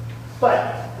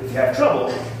 But if you have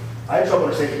trouble, I had trouble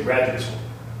understanding in graduate school.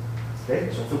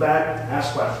 Okay, so don't feel bad.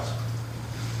 Ask questions.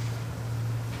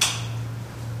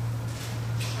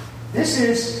 This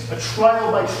is a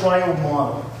trial-by-trial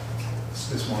model.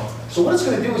 This model. So what it's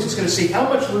going to do is it's going to see how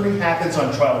much learning happens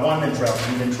on trial 1, then trial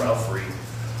 2, then trial 3,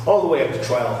 all the way up to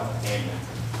trial N.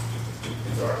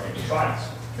 These are N trials.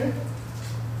 Okay?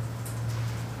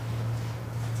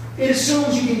 It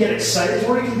assumes you can get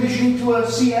excitatory conditioning to a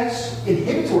CS,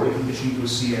 inhibitory conditioning to a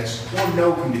CS, or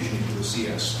no conditioning to a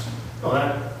CS. Well,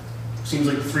 that seems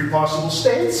like 3 possible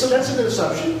states, so that's a good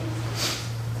assumption.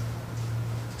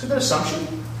 It's a good assumption.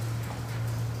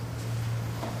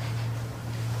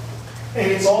 And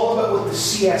it's all about what the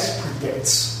CS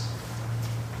predicts.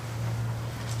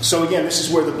 So again, this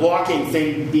is where the blocking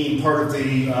thing being part of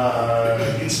the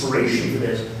inspiration for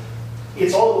this,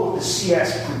 it's all about what the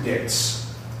CS predicts.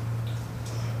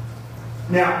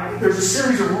 Now, there's a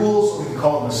series of rules, we can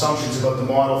call them assumptions about the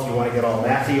model if you want to get all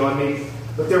mathy on me,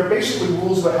 but they're basically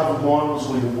rules about how the model is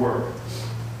going to work.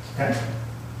 Okay?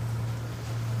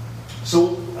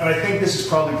 So, and I think this is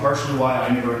probably partially why I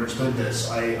never understood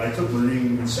this. I took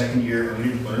learning in second year, and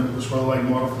we didn't learn the Squirrel-Wagner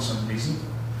model for some reason.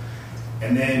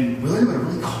 And then we learned about a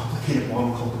really complicated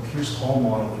model called the Peirce-Hall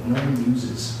model that no one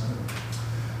uses.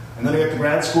 And then I got to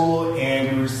grad school,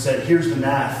 and we said, here's the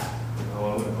math. And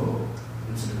I went, oh,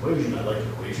 it's an equation. I like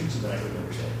equations, and then I couldn't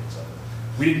understand it. So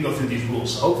we didn't go through these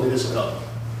rules, so hopefully this will help.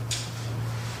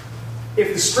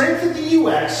 If the strength of the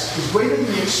US is greater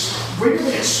than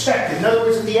expected, in other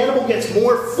words, if the animal gets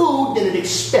more food than it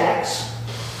expects,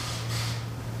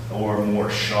 or more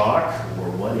shock, or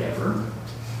whatever,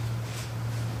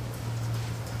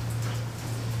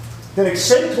 then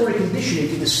excitatory conditioning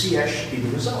to the CS should be the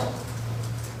result.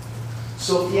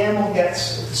 So if the animal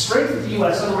if the strength of the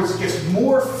US, in other words, it gets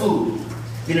more food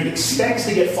than it expects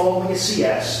to get following a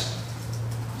CS,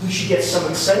 we should get some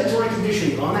excitatory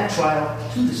conditioning on that trial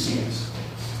to the CS.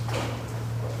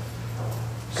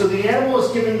 So the animal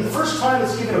is given, the first time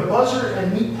it's given a buzzer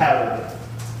and meat powder.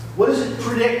 What does it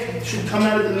predict should come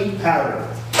out of the meat powder?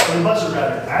 Or the buzzer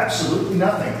rather? Absolutely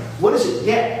nothing. What does it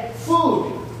get?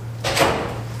 Food.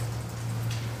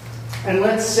 And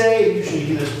let's say, usually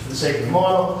do this for the sake of the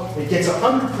model, it gets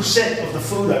 100% of the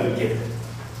food I would give it.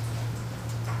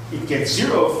 It gets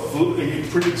 0 food,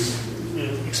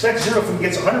 it expects 0 food,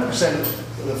 gets 100%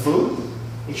 of the food,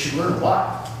 it should learn a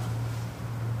lot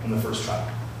in the first trial.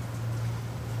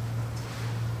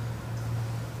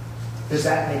 Does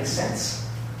that make sense?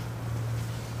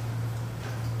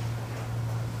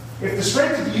 If the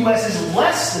strength of the US is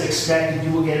less than expected,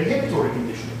 you will get inhibitory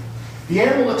conditioning. The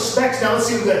animal expects, now let's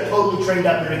say we've got it totally trained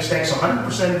up and it expects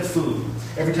 100% of the food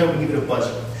every time we give it a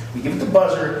buzzer. We give it the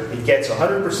buzzer, it gets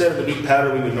 100% of the meat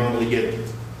powder we would normally give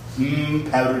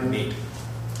it. Powdered meat.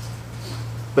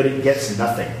 But it gets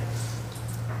nothing.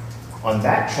 On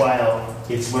that trial,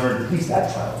 it's learned, at least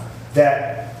that trial,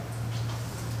 that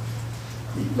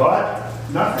you got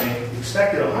nothing, you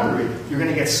expected 100, you're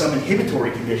going to get some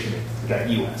inhibitory conditioning for that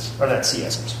US, or that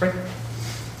CS, I'm sorry.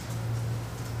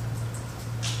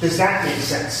 Does that make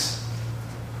sense?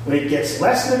 When it gets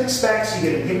less than it expects, you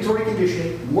get inhibitory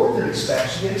conditioning. More than it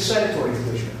expects, you get excitatory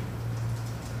conditioning.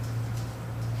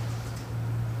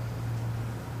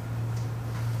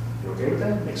 You okay with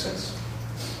that? Makes sense?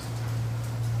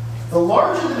 The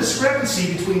larger the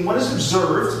discrepancy between what is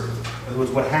observed, in other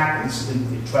words, what happens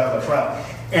in trial by trial,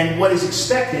 and what is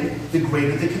expected, the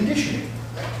greater the conditioning.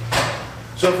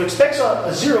 So if it expects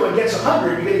a 0 and gets 100,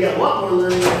 you're going to get a lot more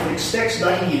learning than if it expects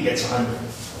 90 and gets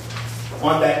 100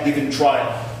 on that given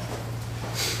trial.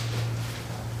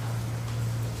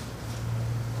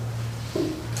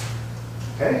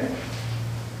 Okay?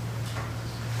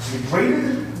 So the greater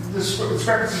the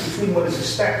discrepancy between what is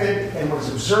expected and what is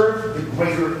observed, the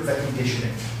greater the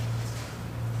conditioning.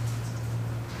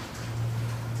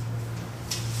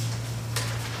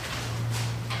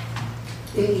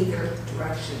 In either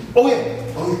direction. Oh yeah.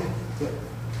 Yeah.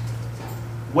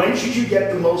 When should you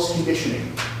get the most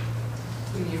conditioning?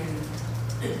 When you're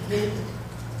in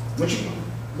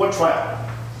What trial?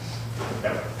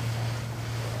 Ever.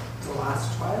 the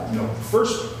last trial. No,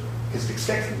 first is it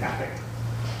expects nothing.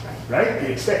 Right?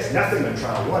 It expects nothing on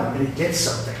trial 1, and it gets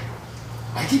something.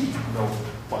 I didn't know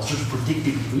buzzers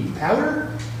predicted wheat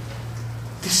powder.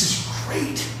 This is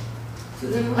great. So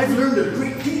then, I've learned a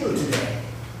great deal today.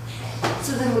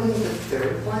 So then wouldn't the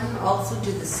third one also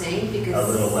do the same? Because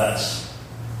A little less.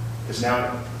 Because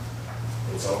now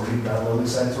it's already got a little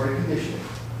sensori conditioning.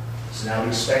 So now it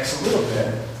expects a little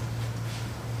bit,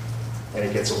 and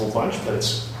it gets a whole bunch, but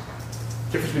it's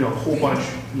the difference between a whole bunch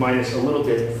minus a little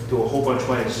bit to a whole bunch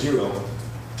minus 0.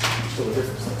 Still a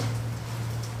difference there.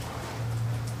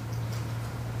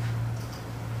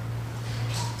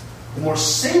 The more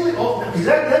salient, because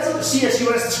that's not the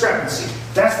CS-US discrepancy.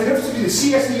 That's the difference between the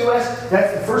CS and the US.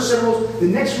 That's the first set of rules. The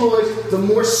next rule is the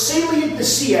more salient the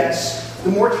CS,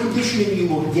 the more conditioning you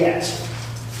will get.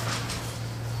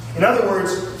 In other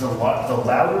words, the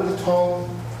louder the tone,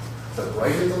 the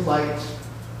brighter the light,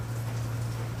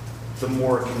 the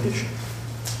more conditioning.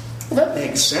 Well, that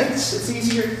makes sense. It's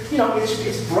easier.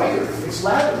 It's brighter. It's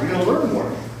louder. You're going to learn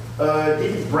more.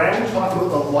 Didn't Brown talk about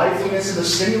the liveliness of the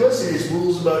stimulus and his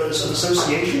rules about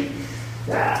association?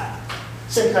 Yeah,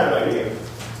 same kind of idea.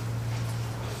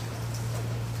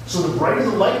 So the brighter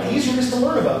the light, the easier it is to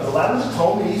learn about. The louder the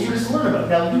tone, the easier it is to learn about.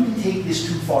 Now, you can take this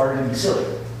too far and be silly.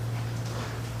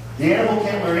 The animal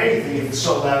can't learn anything if it's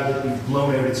so loud that we've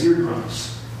blown out its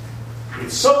eardrums.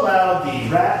 It's so loud, the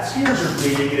rat's ears are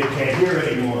bleeding and it can't hear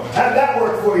anymore. How'd that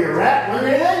work for you, rat?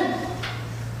 Learn anything?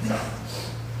 No.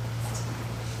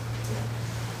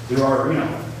 There are,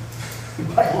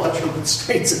 biological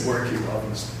constraints at work here,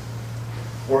 obviously.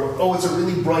 Or, it's a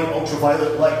really bright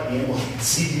ultraviolet light. The animal can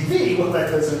see UV. Well,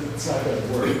 it's not going to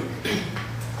work.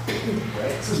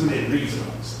 Right? This is within reason,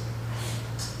 obviously.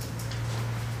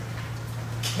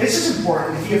 This is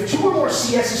important. If you have 2 or more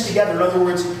CSs together, in other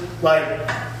words, like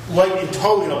light and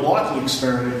tone in a blocking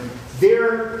experiment,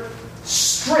 their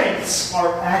strengths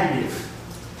are additive.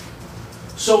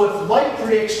 So if light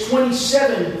predicts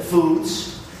 27 foods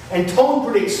and tone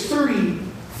predicts 3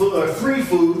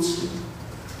 foods,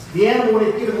 the animal, when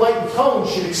it's given light and tone,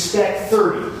 should expect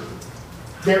 30.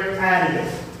 They're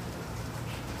additive.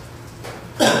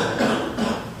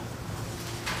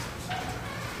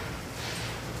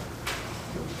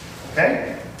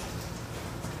 Okay?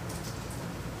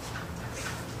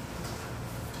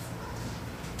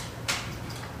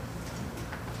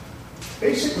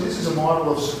 Basically, this is a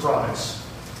model of surprise.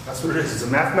 That's what it is. It's a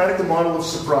mathematical model of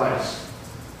surprise.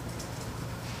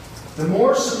 The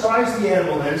more surprised the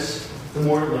animal is, the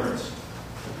more it learns.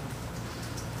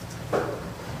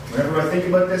 Whenever I think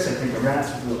about this, I think of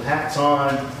rats with little hats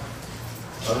on.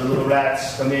 Other little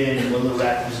rats come in, and one little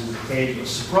rat comes into the cage with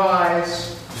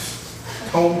surprise.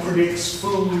 Tone predicts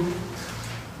food.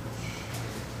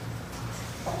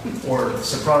 Or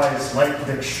surprise, light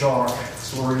predicts shark.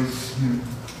 Stories.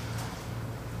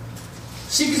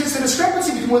 See, because it's the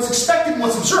discrepancy between what's expected and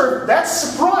what's observed. That's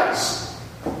surprise.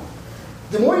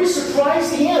 The more you surprise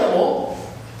the animal,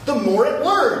 the more it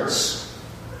learns.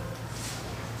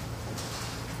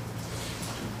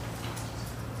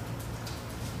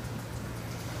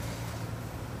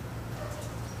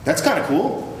 That's kind of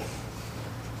cool.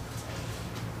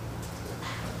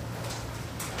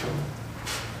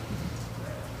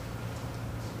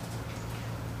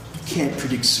 You can't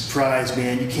predict surprise,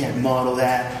 man. You can't model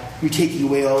that. You're taking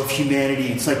away all of humanity.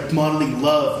 It's like modeling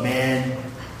love, man.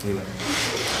 Anyway.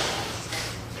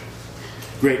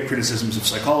 Great criticisms of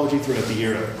psychology throughout the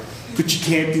era. But you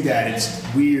can't do that. It's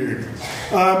weird.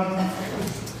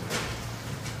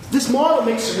 This model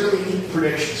makes some really neat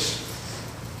predictions.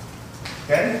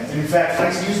 Okay? And in fact,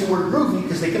 I use the word groovy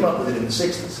because they came up with it in the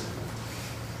 60s.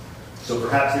 So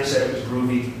perhaps they said it was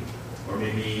groovy, or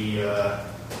maybe,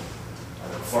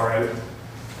 far out.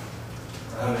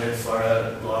 Far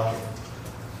out, blocking.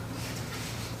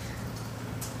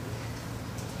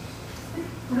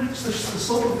 Predicts the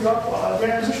slope of the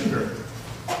acquisition curve.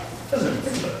 Doesn't it?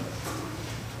 Think about it.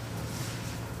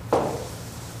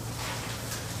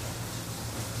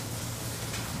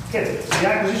 Okay. the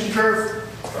acquisition curve.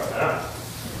 Try that out.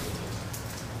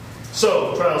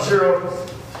 So, trial 0,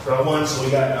 trial 1, so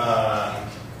we got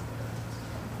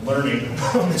learning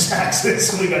on this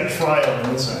axis, and we got trial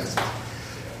on this axis.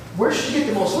 Where should you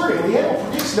get the most learning? Well, the animal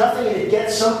predicts nothing and it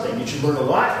gets something. It should learn a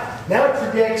lot. Now it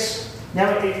predicts,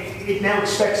 it now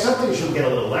expects something, it should get a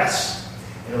little less,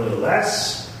 and a little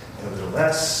less, and a little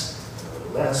less, and a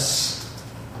little less.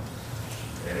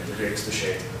 And it predicts the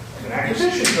shape of an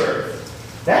acquisition curve.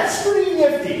 That's pretty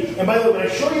nifty. And by the way, when I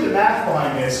show you the math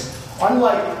behind this,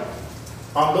 unlike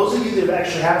those of you that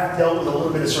actually have dealt with a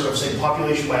little bit of sort of, say,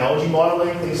 population biology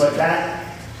modeling, things like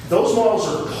that, those models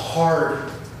are hard.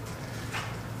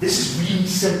 This is really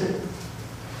simple.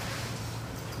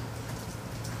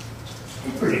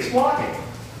 It predicts blocking.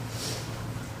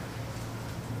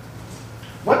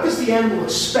 What does the animal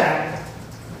expect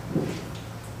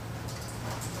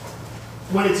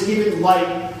when it's given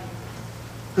light?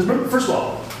 Because remember, first of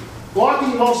all,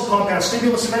 blocking involves a compound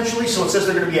stimulus eventually, so it says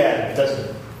they're going to be added, doesn't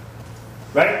it?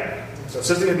 Right? So it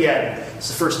says they're going to be added. It's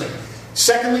the first thing.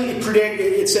 Secondly,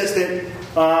 it says that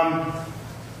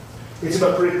it's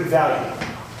about predictive value.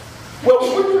 Well,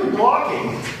 when we're doing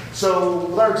blocking, so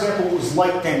with our example, it was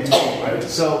light then tone, right?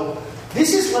 So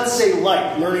this is, let's say,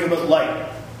 light, learning about light.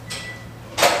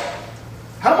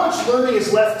 How much learning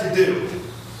is left to do?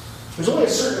 There's only a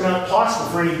certain amount possible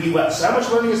for any US. How much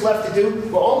learning is left to do?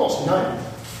 Well, almost none.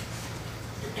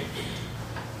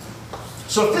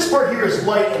 So if this part here is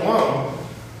light alone,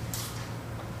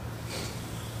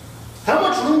 how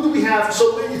much room do we have?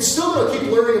 So it's still going to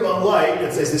keep learning about light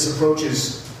as this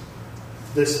approaches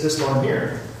this norm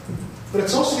here. But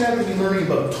it's also going to have to be learning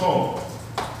about tone.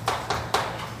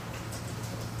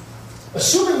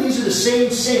 Assuming these are the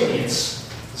same salience,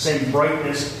 the same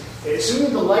brightness,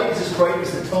 assuming the light is as bright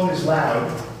as the tone is loud,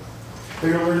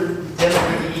 they're going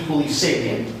to be equally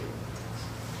salient.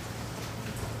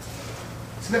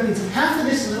 So that means half of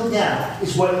this little gap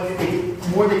is what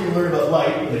more they can learn about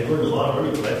light. They've learned a lot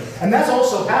already about it. And that's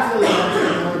also half of the time they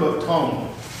can learn about tone,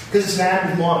 because it's an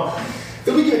additive model.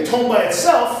 If we get tone by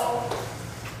itself,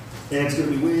 then it's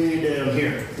going to be way down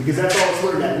here, because that's all it's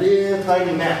learned, that little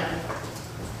tiny map.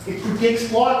 It predicts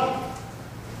blocking.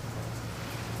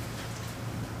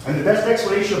 And the best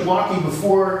explanation of blocking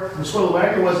before the Squirrel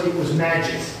Wagner was it was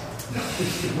magic. No,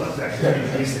 it wasn't actually.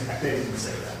 They didn't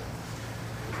say that.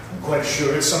 I'm quite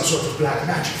sure it's some sort of black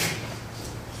magic.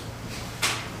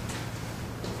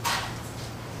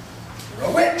 You're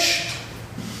a witch.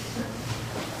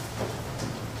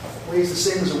 Ways the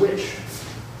same as a witch.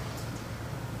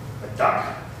 A duck.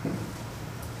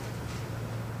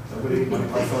 Nobody, my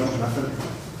python, nothing.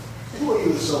 Boy,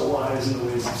 you are so wise in the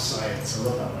ways of science. I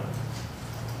love that one.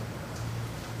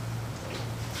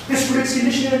 This predicts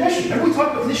condition inhibition. Remember we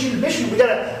talked about condition inhibition? We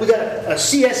got a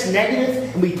CS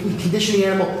negative, and we condition the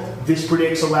animal. This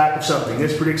predicts a lack of something.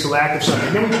 This predicts a lack of something.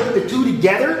 And then we put the two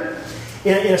together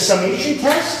in a summation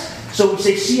test. So we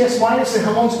say CS minus, and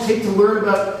how long does it take to learn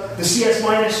about the CS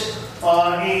minus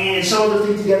and some other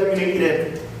thing together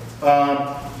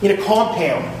in a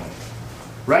compound,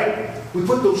 right? We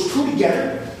put those two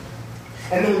together,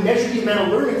 and then we measure the amount of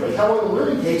learning, like how long the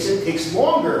learning takes. It takes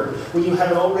longer when you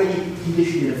have an already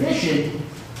conditioned inhibition,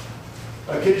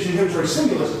 a conditioned inhibitory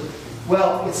stimulus.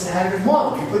 Well, it's an additive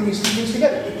model. You're putting these two things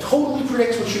together. It totally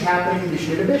predicts what should happen in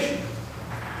conditioned inhibition.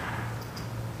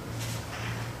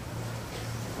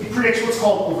 It predicts what's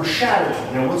called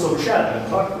overshadowing. Now, what's overshadowing? I'm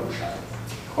talking about overshadowing.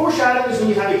 Overshadowing is when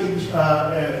you have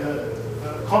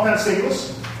a compound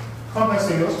stimulus,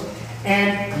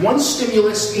 and one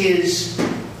stimulus is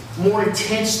more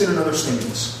intense than another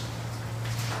stimulus.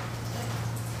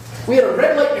 We had a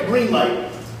red light and a green light.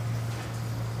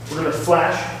 We're going to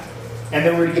flash, and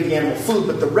then we're going to give the animal food.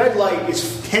 But the red light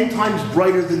is 10 times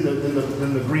brighter than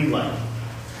the green light.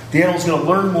 The animal's going to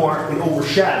learn more. It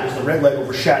overshadows. The red light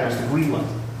overshadows the green light.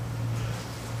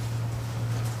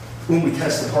 When we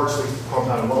test the parts of the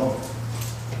compound alone.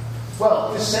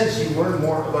 Well, this says you learn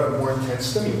more about a more intense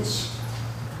stimulus.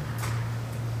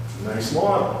 Nice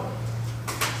model.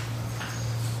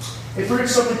 It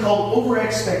predicts something called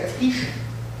over-expectation,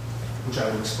 which I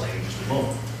will explain in just a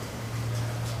moment.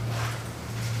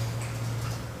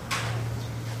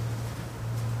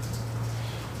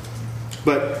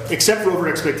 But except for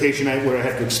over-expectation, where I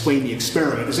have to explain the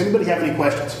experiment, does anybody have any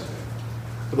questions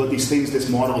about these things this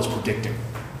model is predicting?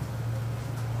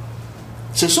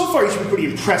 So far you should be pretty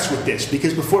impressed with this,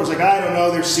 because before it was like, I don't know,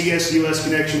 there's CS-US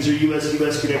connections, or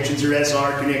US-US connections, or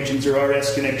SR connections, or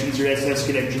RS connections, or SS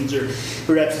connections, or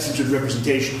perhaps it's some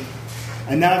representation.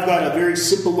 And now I've got a very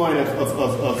simple line of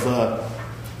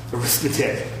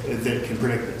arithmetic that can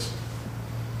predict this.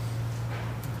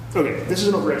 Okay, this is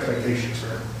an over-expectation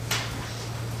experiment.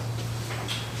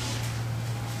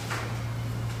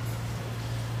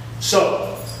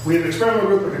 So, we have an experimental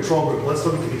group and a control group. Let's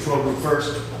look at the control group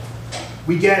first.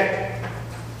 We get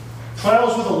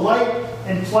trials with a light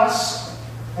and plus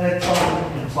and a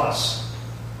tone and plus.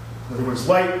 In other words,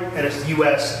 light and a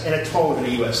US and a tone and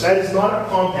a US. That is not a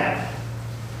compound.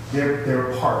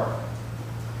 They're apart.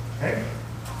 Okay?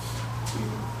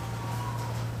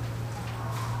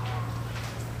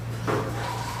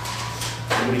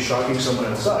 Somebody shocking someone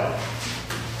outside.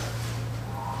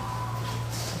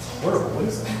 Horrible, what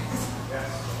is that?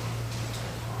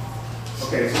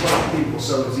 Okay, it's a bunch of people,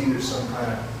 so it's either some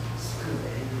kind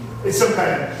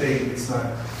of thing, it's not.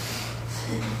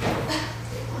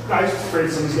 I was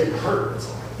afraid somebody's getting hurt, that's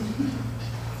all.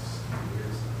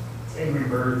 Angry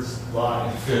Birds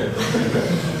live.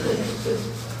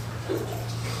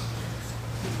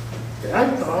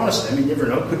 Honestly, I mean, you never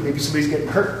know. Maybe somebody's getting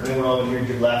hurt. And we're all in here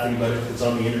just laughing about it. It's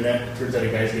on the internet. It turns out a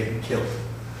guy's getting killed.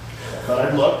 I thought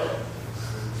I'd look,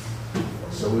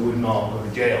 so we wouldn't all go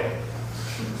to jail.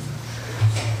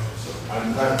 So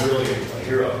I'm kind of really a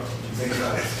hero. If you think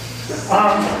about it.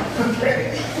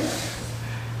 Okay.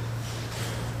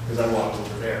 Because I walked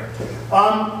over there.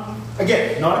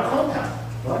 Again, not a compound.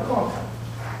 Not a compound.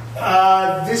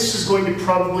 This is going to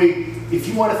probably, if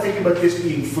you want to think about this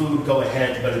being food, go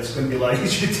ahead, but it's going to be a lot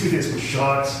easier to do this with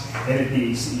shocks and it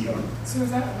being CEO. So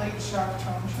is that light shock,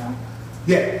 tone shock?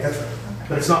 Yeah, that's right.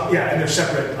 But it's not, yeah, and they're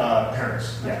separate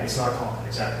parents. Yeah, it's not a compound,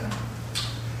 exactly.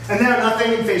 And now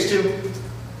nothing in phase 2.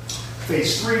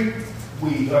 Phase 3,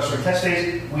 test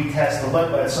phase, we test the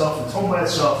light by itself and tone by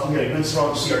itself. We get a good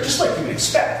strong CR, just like you would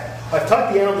expect. I've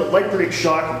taught the animal that light predicts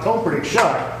shock and tone predicts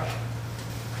shock.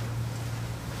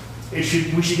 We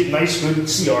should get nice, good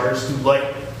CRs through light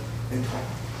and tone.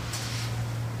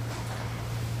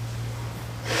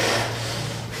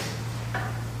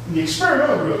 In the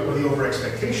experimental group, or the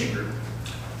over-expectation group,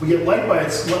 we get light by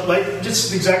its light,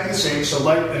 just exactly the same. So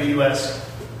light in the US,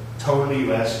 tone in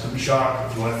the US, could be shock.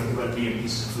 If you want to think about it being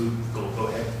pieces of food, go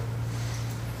ahead.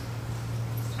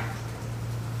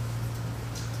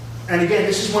 And again,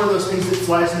 this is one of those things that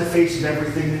flies in the face of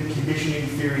everything that conditioning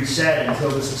theory said until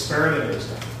this experiment was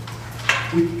done.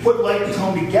 We put light and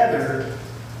tone together,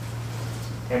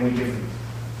 and we give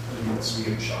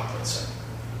shock, let's say.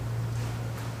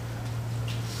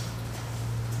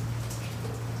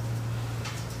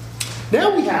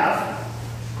 Now we have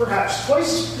perhaps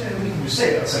twice, and we can just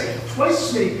say that, twice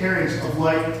as many pairings of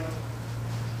light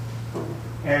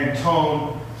and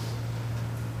tone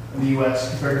in the US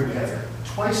compared to the other.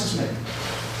 Twice as many.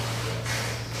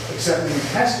 Except when you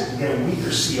test it, you get a weaker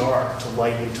CR to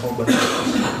light and tone, but you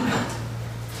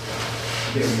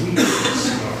get a weaker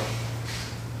CR.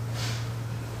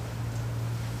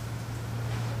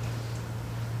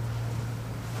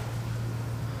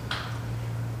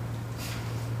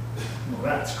 Well,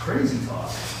 that's crazy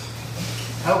talk.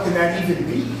 How can that even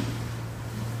be?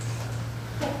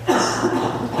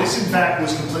 This, in fact,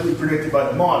 was completely predicted by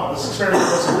the model. This experiment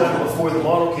wasn't done before the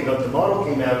model came out. The model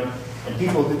came out, and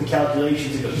people did the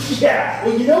calculations and go, yeah,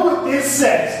 well, you know what this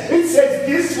says? It says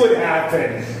this would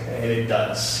happen. And it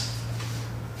does.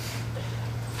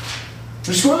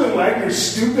 Schroeder and Wagner's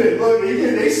stupid. Look,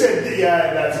 they said,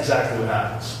 yeah, that's exactly what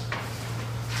happens.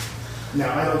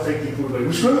 Now, I don't think people would be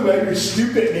like, Schroeder and Wagner's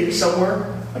stupid, maybe somewhere.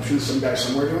 I'm sure there's some guy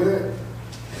somewhere doing it.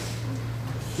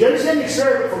 Do you understand the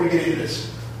experiment before we get into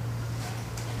this?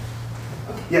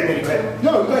 Yeah, go ahead.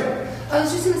 No, go ahead. I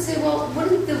was just going to say, well,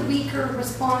 wouldn't the weaker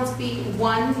response be,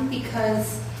 one,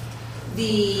 because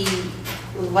the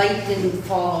light didn't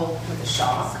fall with a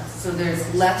shock, so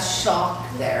there's less shock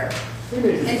there. What do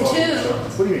you mean? And two,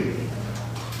 what do you mean?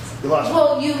 You lost me.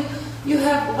 well, you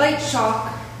have light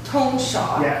shock, tone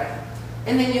shock, Yeah.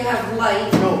 and then you have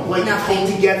light, No, light and nothing.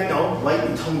 tone together. No, light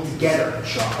and tone together.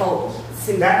 Shock. Oh,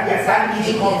 That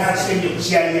means a compound stimulus.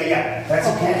 Yeah. That's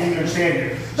Okay. important to understand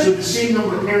here. So the same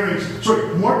number of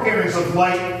pairings, more pairings of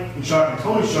light and shock and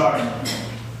tone shock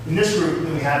in this group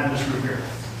than we had in this group here.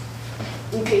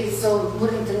 Okay, so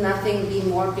wouldn't the nothing be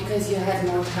more because you had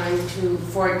more time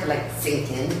for it to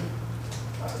sink in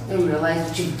and realize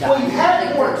that you've done Well, you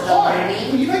had more the time,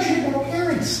 learning? but you actually had more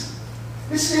pairings.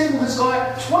 This animal has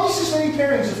got twice as many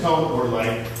pairings of tone or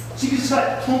light. See, because it's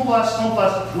got tone plus,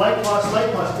 light plus,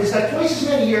 light plus. It's got twice as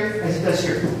many here as it does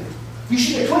here. You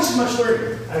should get twice as much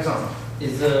learning. Alexander.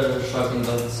 Is the shock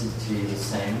intensity the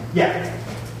same? Yeah.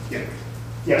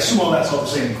 Assume all that's all the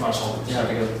same across all of Yeah,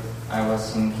 because I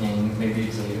was thinking maybe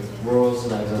if it rose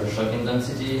like the shock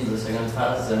intensity in the second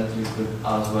phase, then you could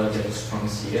as well get a strong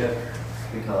CR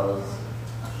because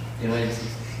it's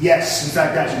Yes, in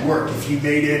fact, that would work if you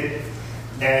made it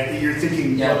And you're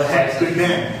thinking, Yeah, well, the heck, twice good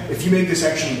man. If you make this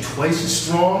actually twice as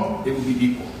strong, it will be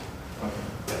equal.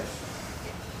 Okay.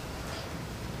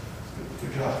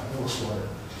 Good job. A little slower.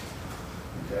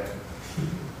 Okay.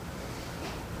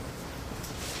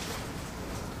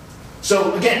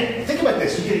 So again, think about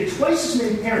this. You get twice as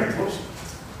many parents. Whoops.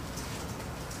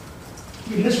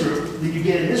 In this group than you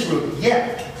get in this group,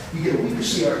 yet you get a weaker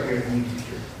CR here than you do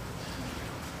here.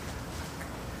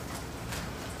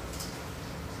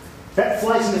 That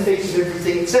flies in the face of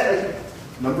everything it said.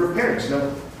 Number of parents, no.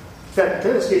 In fact,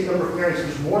 in this case, number of parents,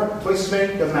 there's more, twice as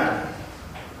many, doesn't matter.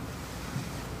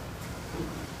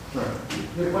 All right.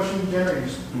 You have a question, Jen, or are you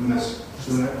just doing this? Just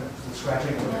doing that? Just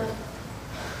scratching?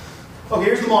 Okay,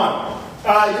 here's the model.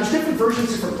 There's different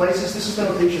versions, different places. This is the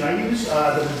notation I use.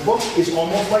 The book is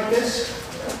almost like this,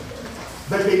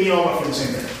 but they mean all roughly the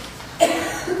same thing.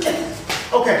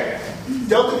 Okay,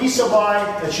 delta V sub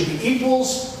I, that should be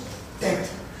equals, damn it,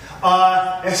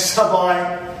 S sub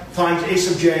I times A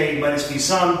sub j minus V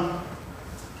sum.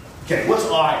 Okay, what's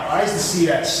I? I is the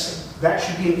CS. That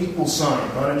should be an equal sign,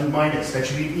 not a minus. That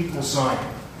should be an equal sign.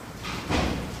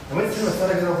 I went through, I thought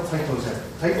I got all the typos in.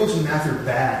 Typos in math are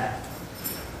bad.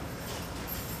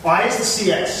 I is the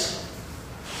CS.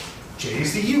 J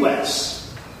is the US.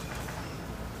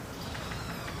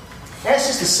 S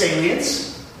is the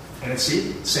salience, and it's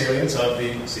salience of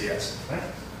the CS. Okay?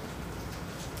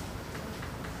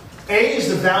 A is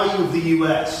the value of the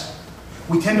US.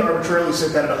 We tend to arbitrarily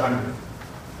set that at 100.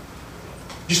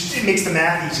 Just it makes the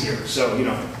math easier. So, you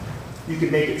know, you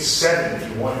could make it 7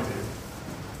 if you wanted to.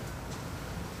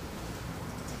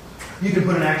 You could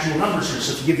put an actual number here.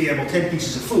 So if you give the animal 10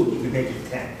 pieces of food, you could make it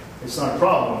 10. It's not a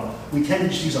problem. We tend to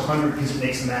just use 100 because it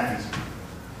makes the math easier.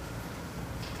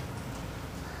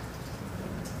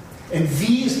 And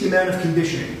V is the amount of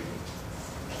conditioning.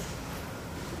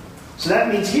 So that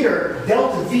means here,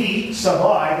 delta V sub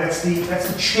I, that's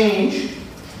the change,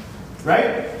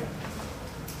 right?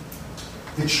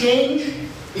 The change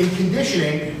in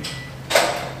conditioning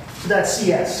to that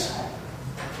CS.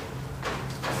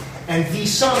 And V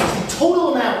sum is the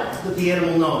total amount that the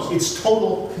animal knows. It's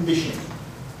total conditioning.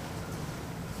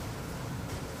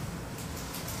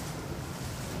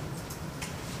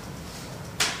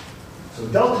 So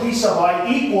delta V sub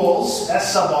I equals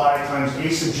S sub I times A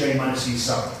sub j minus V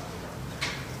sum.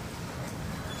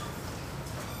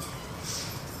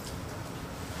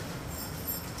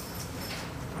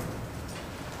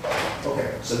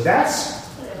 Okay, so that's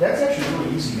actually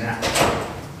really easy math.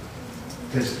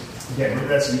 Because, again, remember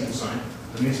that's an equal sign.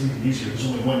 That makes it even easier. There's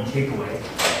only one takeaway.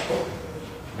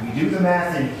 We do the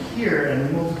math in here, and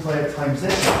we multiply it times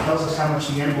this. It tells us how much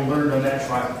the animal learned on that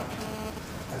trial.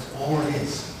 That's all it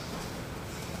is.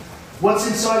 What's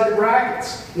inside the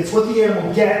brackets? It's what the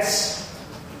animal gets.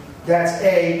 That's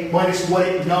A minus what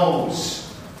it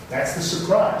knows. That's the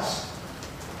surprise.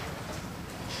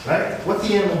 Right? What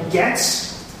the animal gets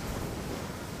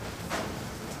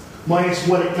minus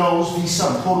what it knows, V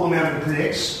sum, total amount it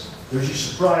predicts. There's your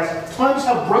surprise. Times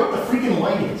how bright the freaking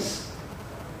light is.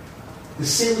 The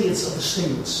salience of the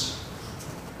stimulus.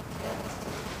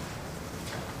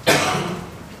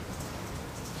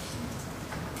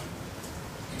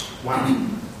 Wow.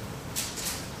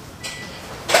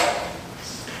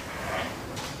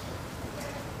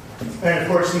 And of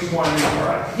course, these quantities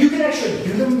are. You can actually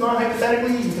do them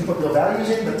non-hypothetically. You can put real values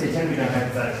in, but they tend to be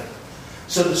non-hypothetical.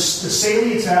 So the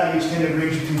salience values tend to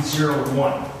range between 0 and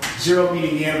 1. 0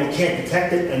 meaning the animal can't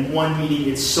detect it, and 1 meaning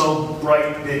it's so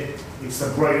bright that it's the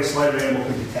brightest light an animal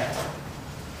could detect.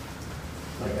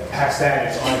 Like that. Past that,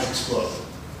 its eyes explode.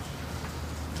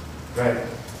 Right?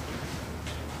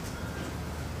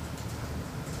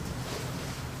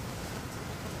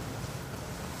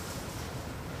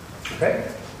 Okay?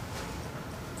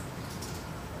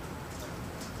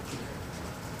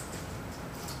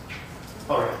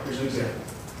 All right, here's an example.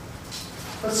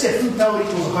 Let's say a food pellet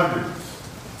equals 100.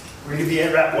 We're going to give the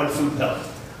ant rat one food pellet.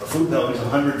 A food pellet is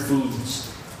 100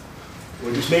 foods.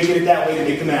 We're just making it that way to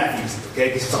make the math easy, okay?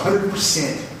 Because it's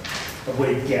 100% of what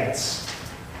it gets.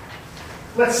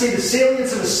 Let's say the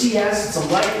salience of a CS, it's a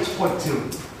light, is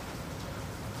 0.2.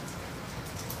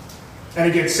 And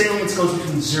again, salience goes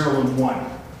between 0 and 1.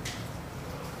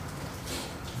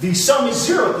 The sum is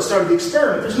 0 at the start of the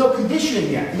experiment. There's no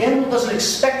conditioning yet. The animal doesn't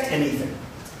expect anything.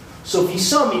 So V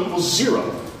sum equals 0.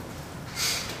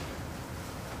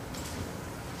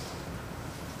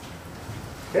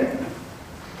 Okay?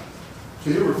 So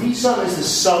remember, V sum is the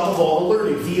sum of all the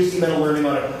learning. V is the amount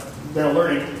of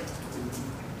learning.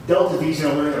 Delta V is the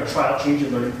amount of learning on a trial change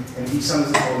in learning. And V sum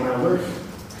is the total amount of learning.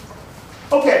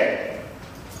 Okay.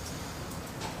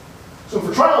 So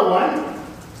for trial 1,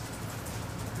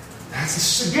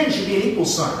 This again should be an equal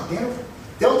sign.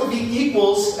 Delta V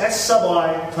equals S sub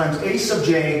I times A sub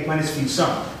J minus V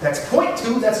sum. That's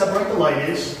 0.2, that's how bright the light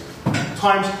is,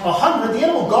 times 100. The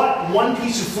animal got one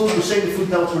piece of food, we're saying the food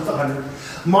pellet's worth 100,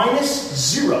 minus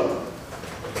 0.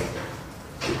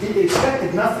 It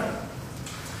expected nothing.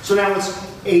 So now it's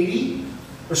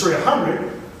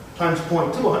 100 times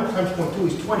 0.2. 100 times 0.2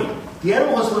 is 20. The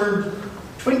animal has learned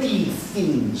 20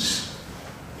 things.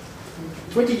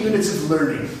 20 units of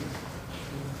learning.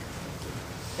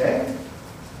 Okay?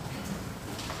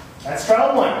 That's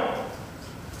trial 1.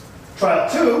 Trial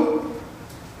 2,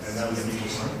 and that was an equal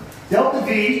sign. Delta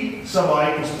V sub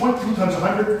I equals 0.2 times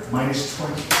 100 minus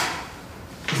 20.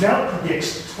 Because now it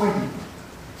predicts 20.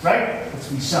 Right? That's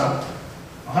V sum.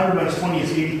 100 minus 20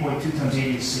 is 80.2 times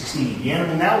 80 is 16. The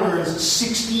animal now learns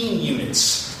 16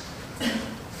 units.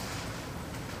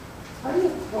 How do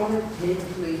you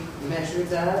quantitatively measure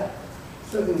that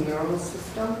through the neural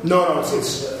system? No,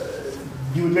 it's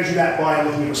you would measure that by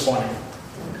looking at responding. Okay.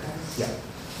 Yeah.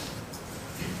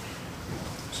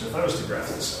 So if I was to graph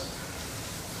this up,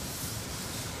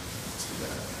 let's do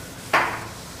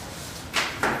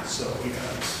that. So we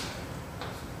got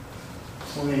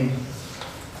 20,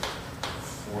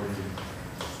 40,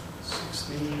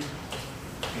 16,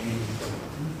 80.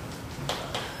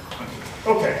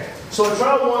 Okay, so in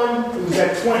trial 1, it was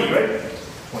at 20, right?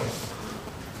 20.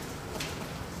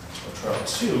 So trial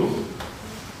 2.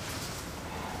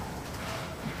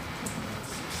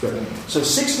 So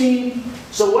 16.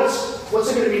 So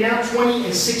what's it going to be now? 20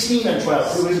 and 16 on trial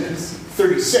 2, isn't it?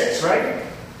 36, right?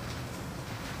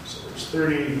 So there's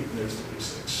 30, there's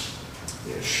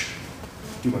 36-ish.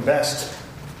 Do my best.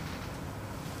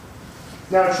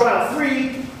 Now in trial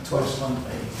 3,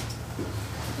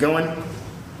 going.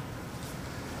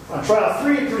 On trial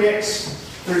 3, it predicts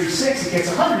 36. It gets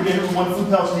 100 again. One food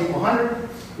pellet's equal 100.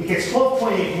 It gets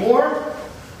 12.8 more.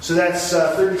 So that's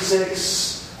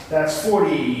 36. That's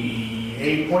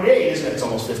 48.8, isn't it? It's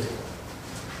almost 50.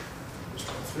 There's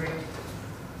 23.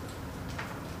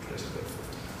 Just a bit 50.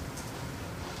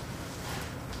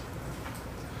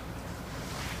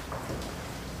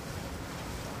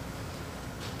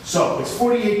 So it's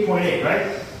 48.8, right?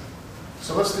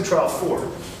 So let's do trial 4.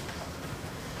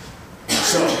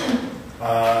 So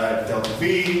delta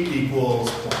V equals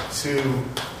 0.2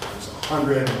 times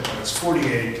 100. That's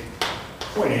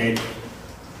 48.8.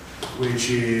 Which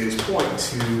is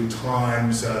 0.2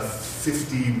 times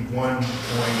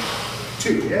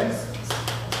 51.2, yeah?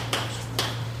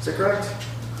 Is that correct?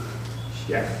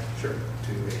 Yeah, sure.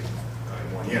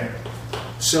 2891, yeah.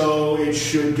 So it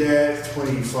should get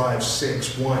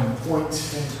 2561 point.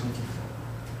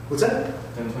 What's that?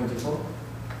 1024?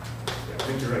 Yeah, I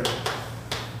think you're right.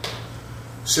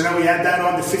 So now we add that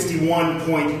on to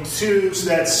 51.2, so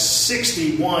that's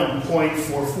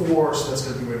 61.44, so that's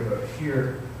going to be right about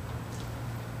here.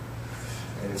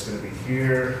 And it's going to be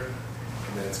here,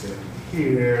 and then it's going to be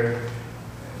here, and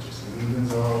it just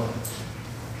evens all.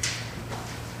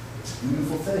 It's a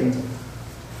beautiful thing.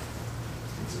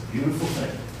 It's a beautiful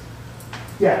thing.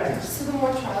 Yeah. So the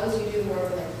more trials you do, the more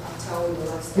like plateau and the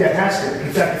less. Yeah, it has to.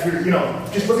 In fact, if you're,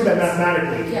 just look at that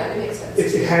mathematically. Yeah, it makes sense.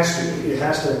 It has to. It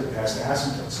has to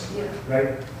asymptote something,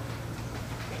 right?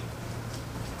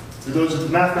 For those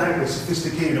mathematically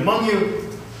sophisticated among you,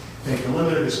 take the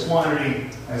limit of this quantity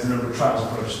as the number of trials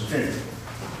approaches infinity.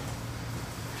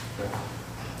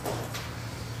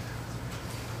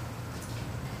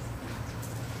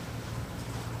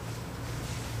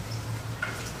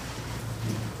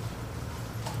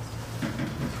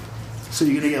 So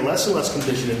you're going to get less and less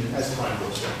conditioning as time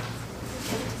goes on.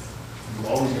 You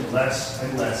always get less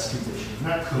and less conditioning.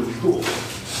 Not cool.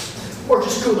 Or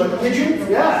just cool like a pigeon.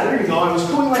 Yeah, there you go. I was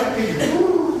cooing like a pigeon.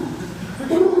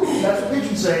 That's what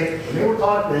pigeons say. When they were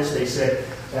taught this, they said,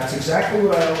 that's exactly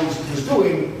what I always was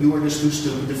doing. You were just too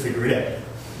stupid to figure it out.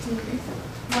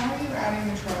 Why are you adding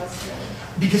the trials together?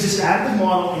 Because it's an additive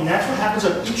model, and that's what happens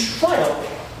on each trial.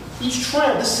 Each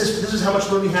trial, this is how much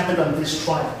learning happened on this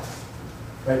trial.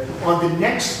 Right? On the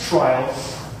next trial,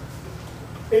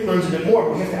 it learns a bit more,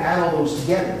 but we have to add all those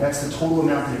together. That's the total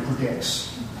amount that it predicts.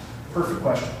 Perfect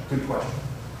question. Good question.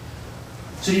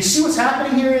 So you see what's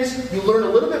happening here is you learn a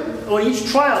little bit on each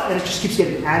trial, and it just keeps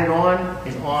getting added on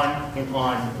and on and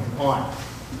on and on.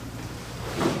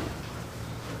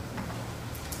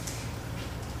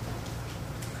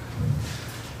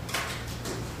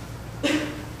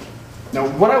 Now,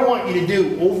 what I want you to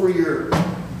do over your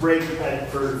break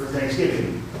for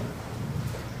Thanksgiving,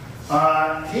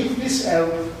 take this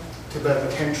out to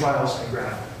about 10 trials and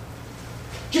graph it.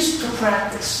 Just to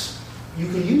practice. You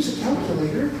can use a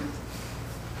calculator.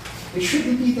 It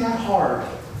shouldn't be that hard.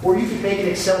 or you can make an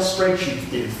Excel spreadsheet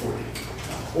that did it for you.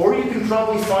 Or you can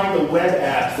probably find a web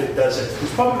app that does it.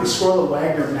 There's probably the Squirrel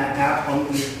Wagner app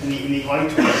in the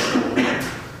iTunes store.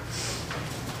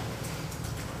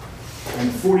 And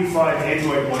 45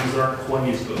 Android ones aren't quite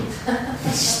as good.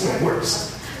 It's the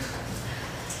worst.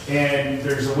 And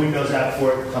there's a Windows app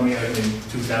for it coming out in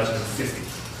 2050.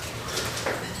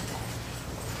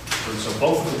 So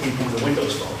both of the people with the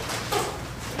Windows phone.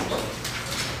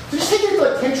 Just take it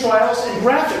like 10 trials and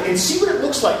graph it and see what it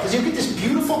looks like, because you get this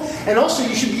beautiful, and also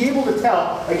you should be able to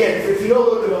tell, again, if you know a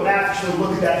little bit about math, you should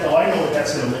look at that, oh, I know what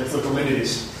that's going to what the limit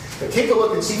is. But take a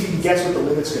look and see if you can guess what the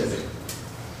limit's going to be.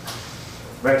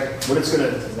 Right? What it's going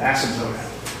to, the asymptote at.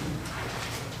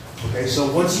 Okay,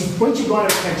 so once you've gone over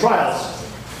 10 trials,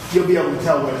 you'll be able to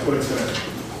tell what it's going to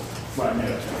flatten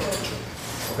out.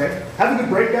 Okay? Have a good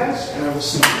break, guys, and I will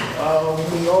see you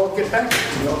when we all get back.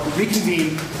 We all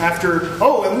reconvene after.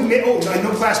 Oh, and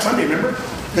no class Monday, remember?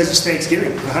 Because it's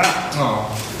Thanksgiving. Aha.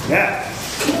 Oh. Yeah.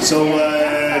 So,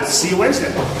 see you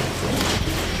Wednesday.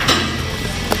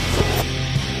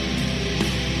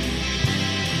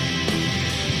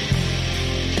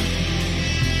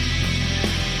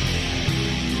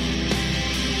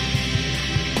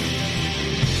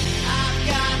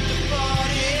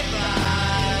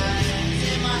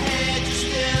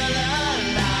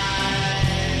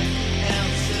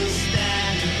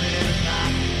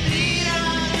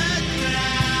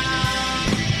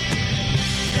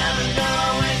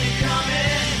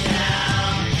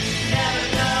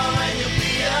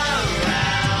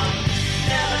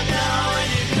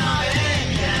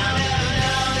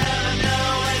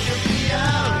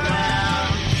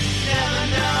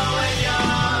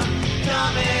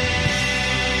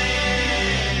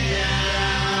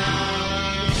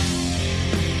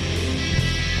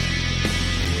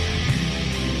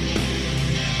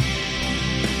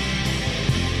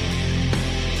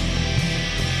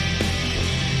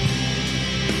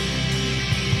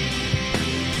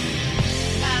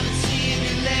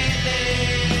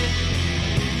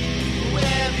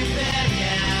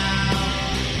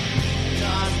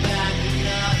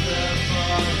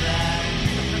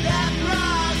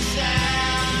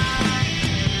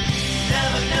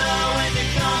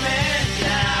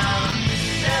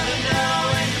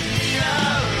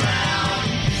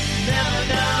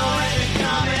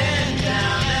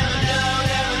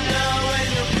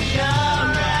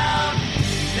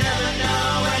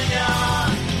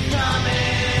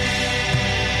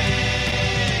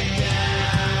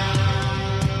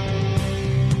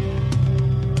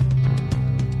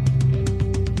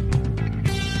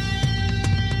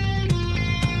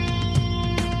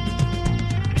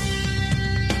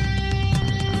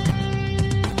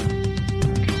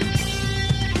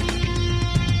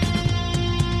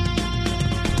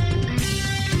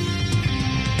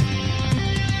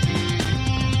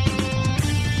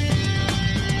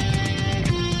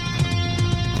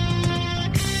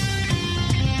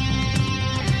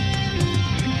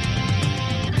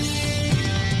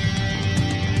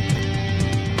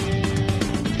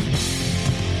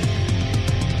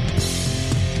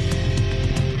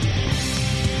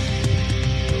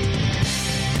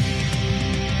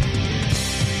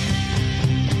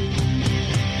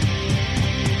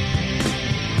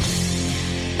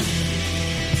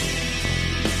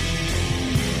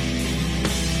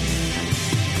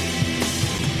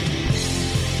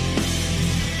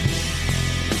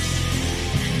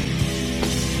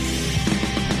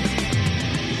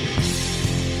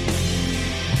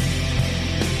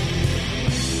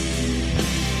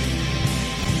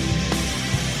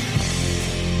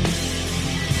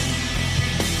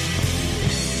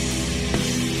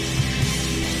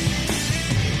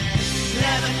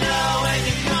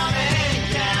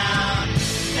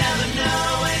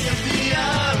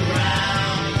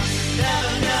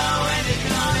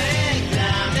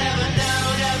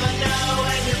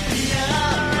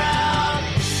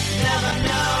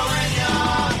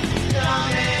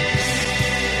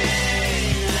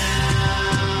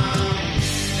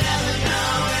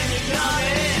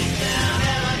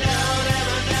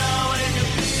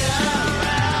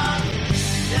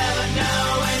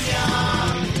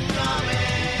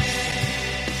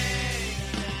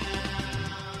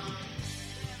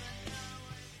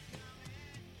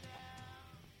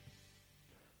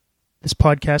 This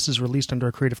podcast is released under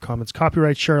a Creative Commons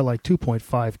copyright share alike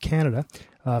 2.5 Canada.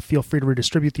 Feel free to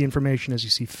redistribute the information as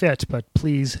you see fit, but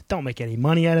please don't make any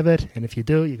money out of it. And if you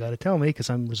do, you got to tell me, because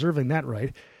I'm reserving that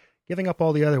right. Giving up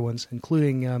all the other ones,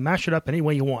 including mash it up any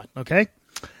way you want, okay?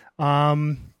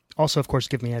 Also, of course,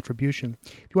 give me attribution.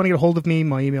 If you want to get a hold of me,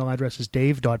 my email address is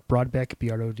dave.brodbeck,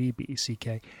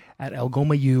 BRODBECK, at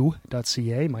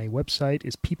algomau.ca. My website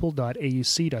is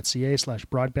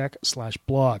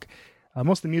people.auc.ca/Brodbeck/blog.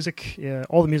 Most of the music,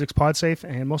 all the music's PodSafe,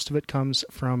 and most of it comes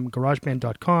from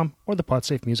GarageBand.com or the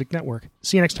PodSafe Music Network.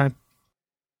 See you next time.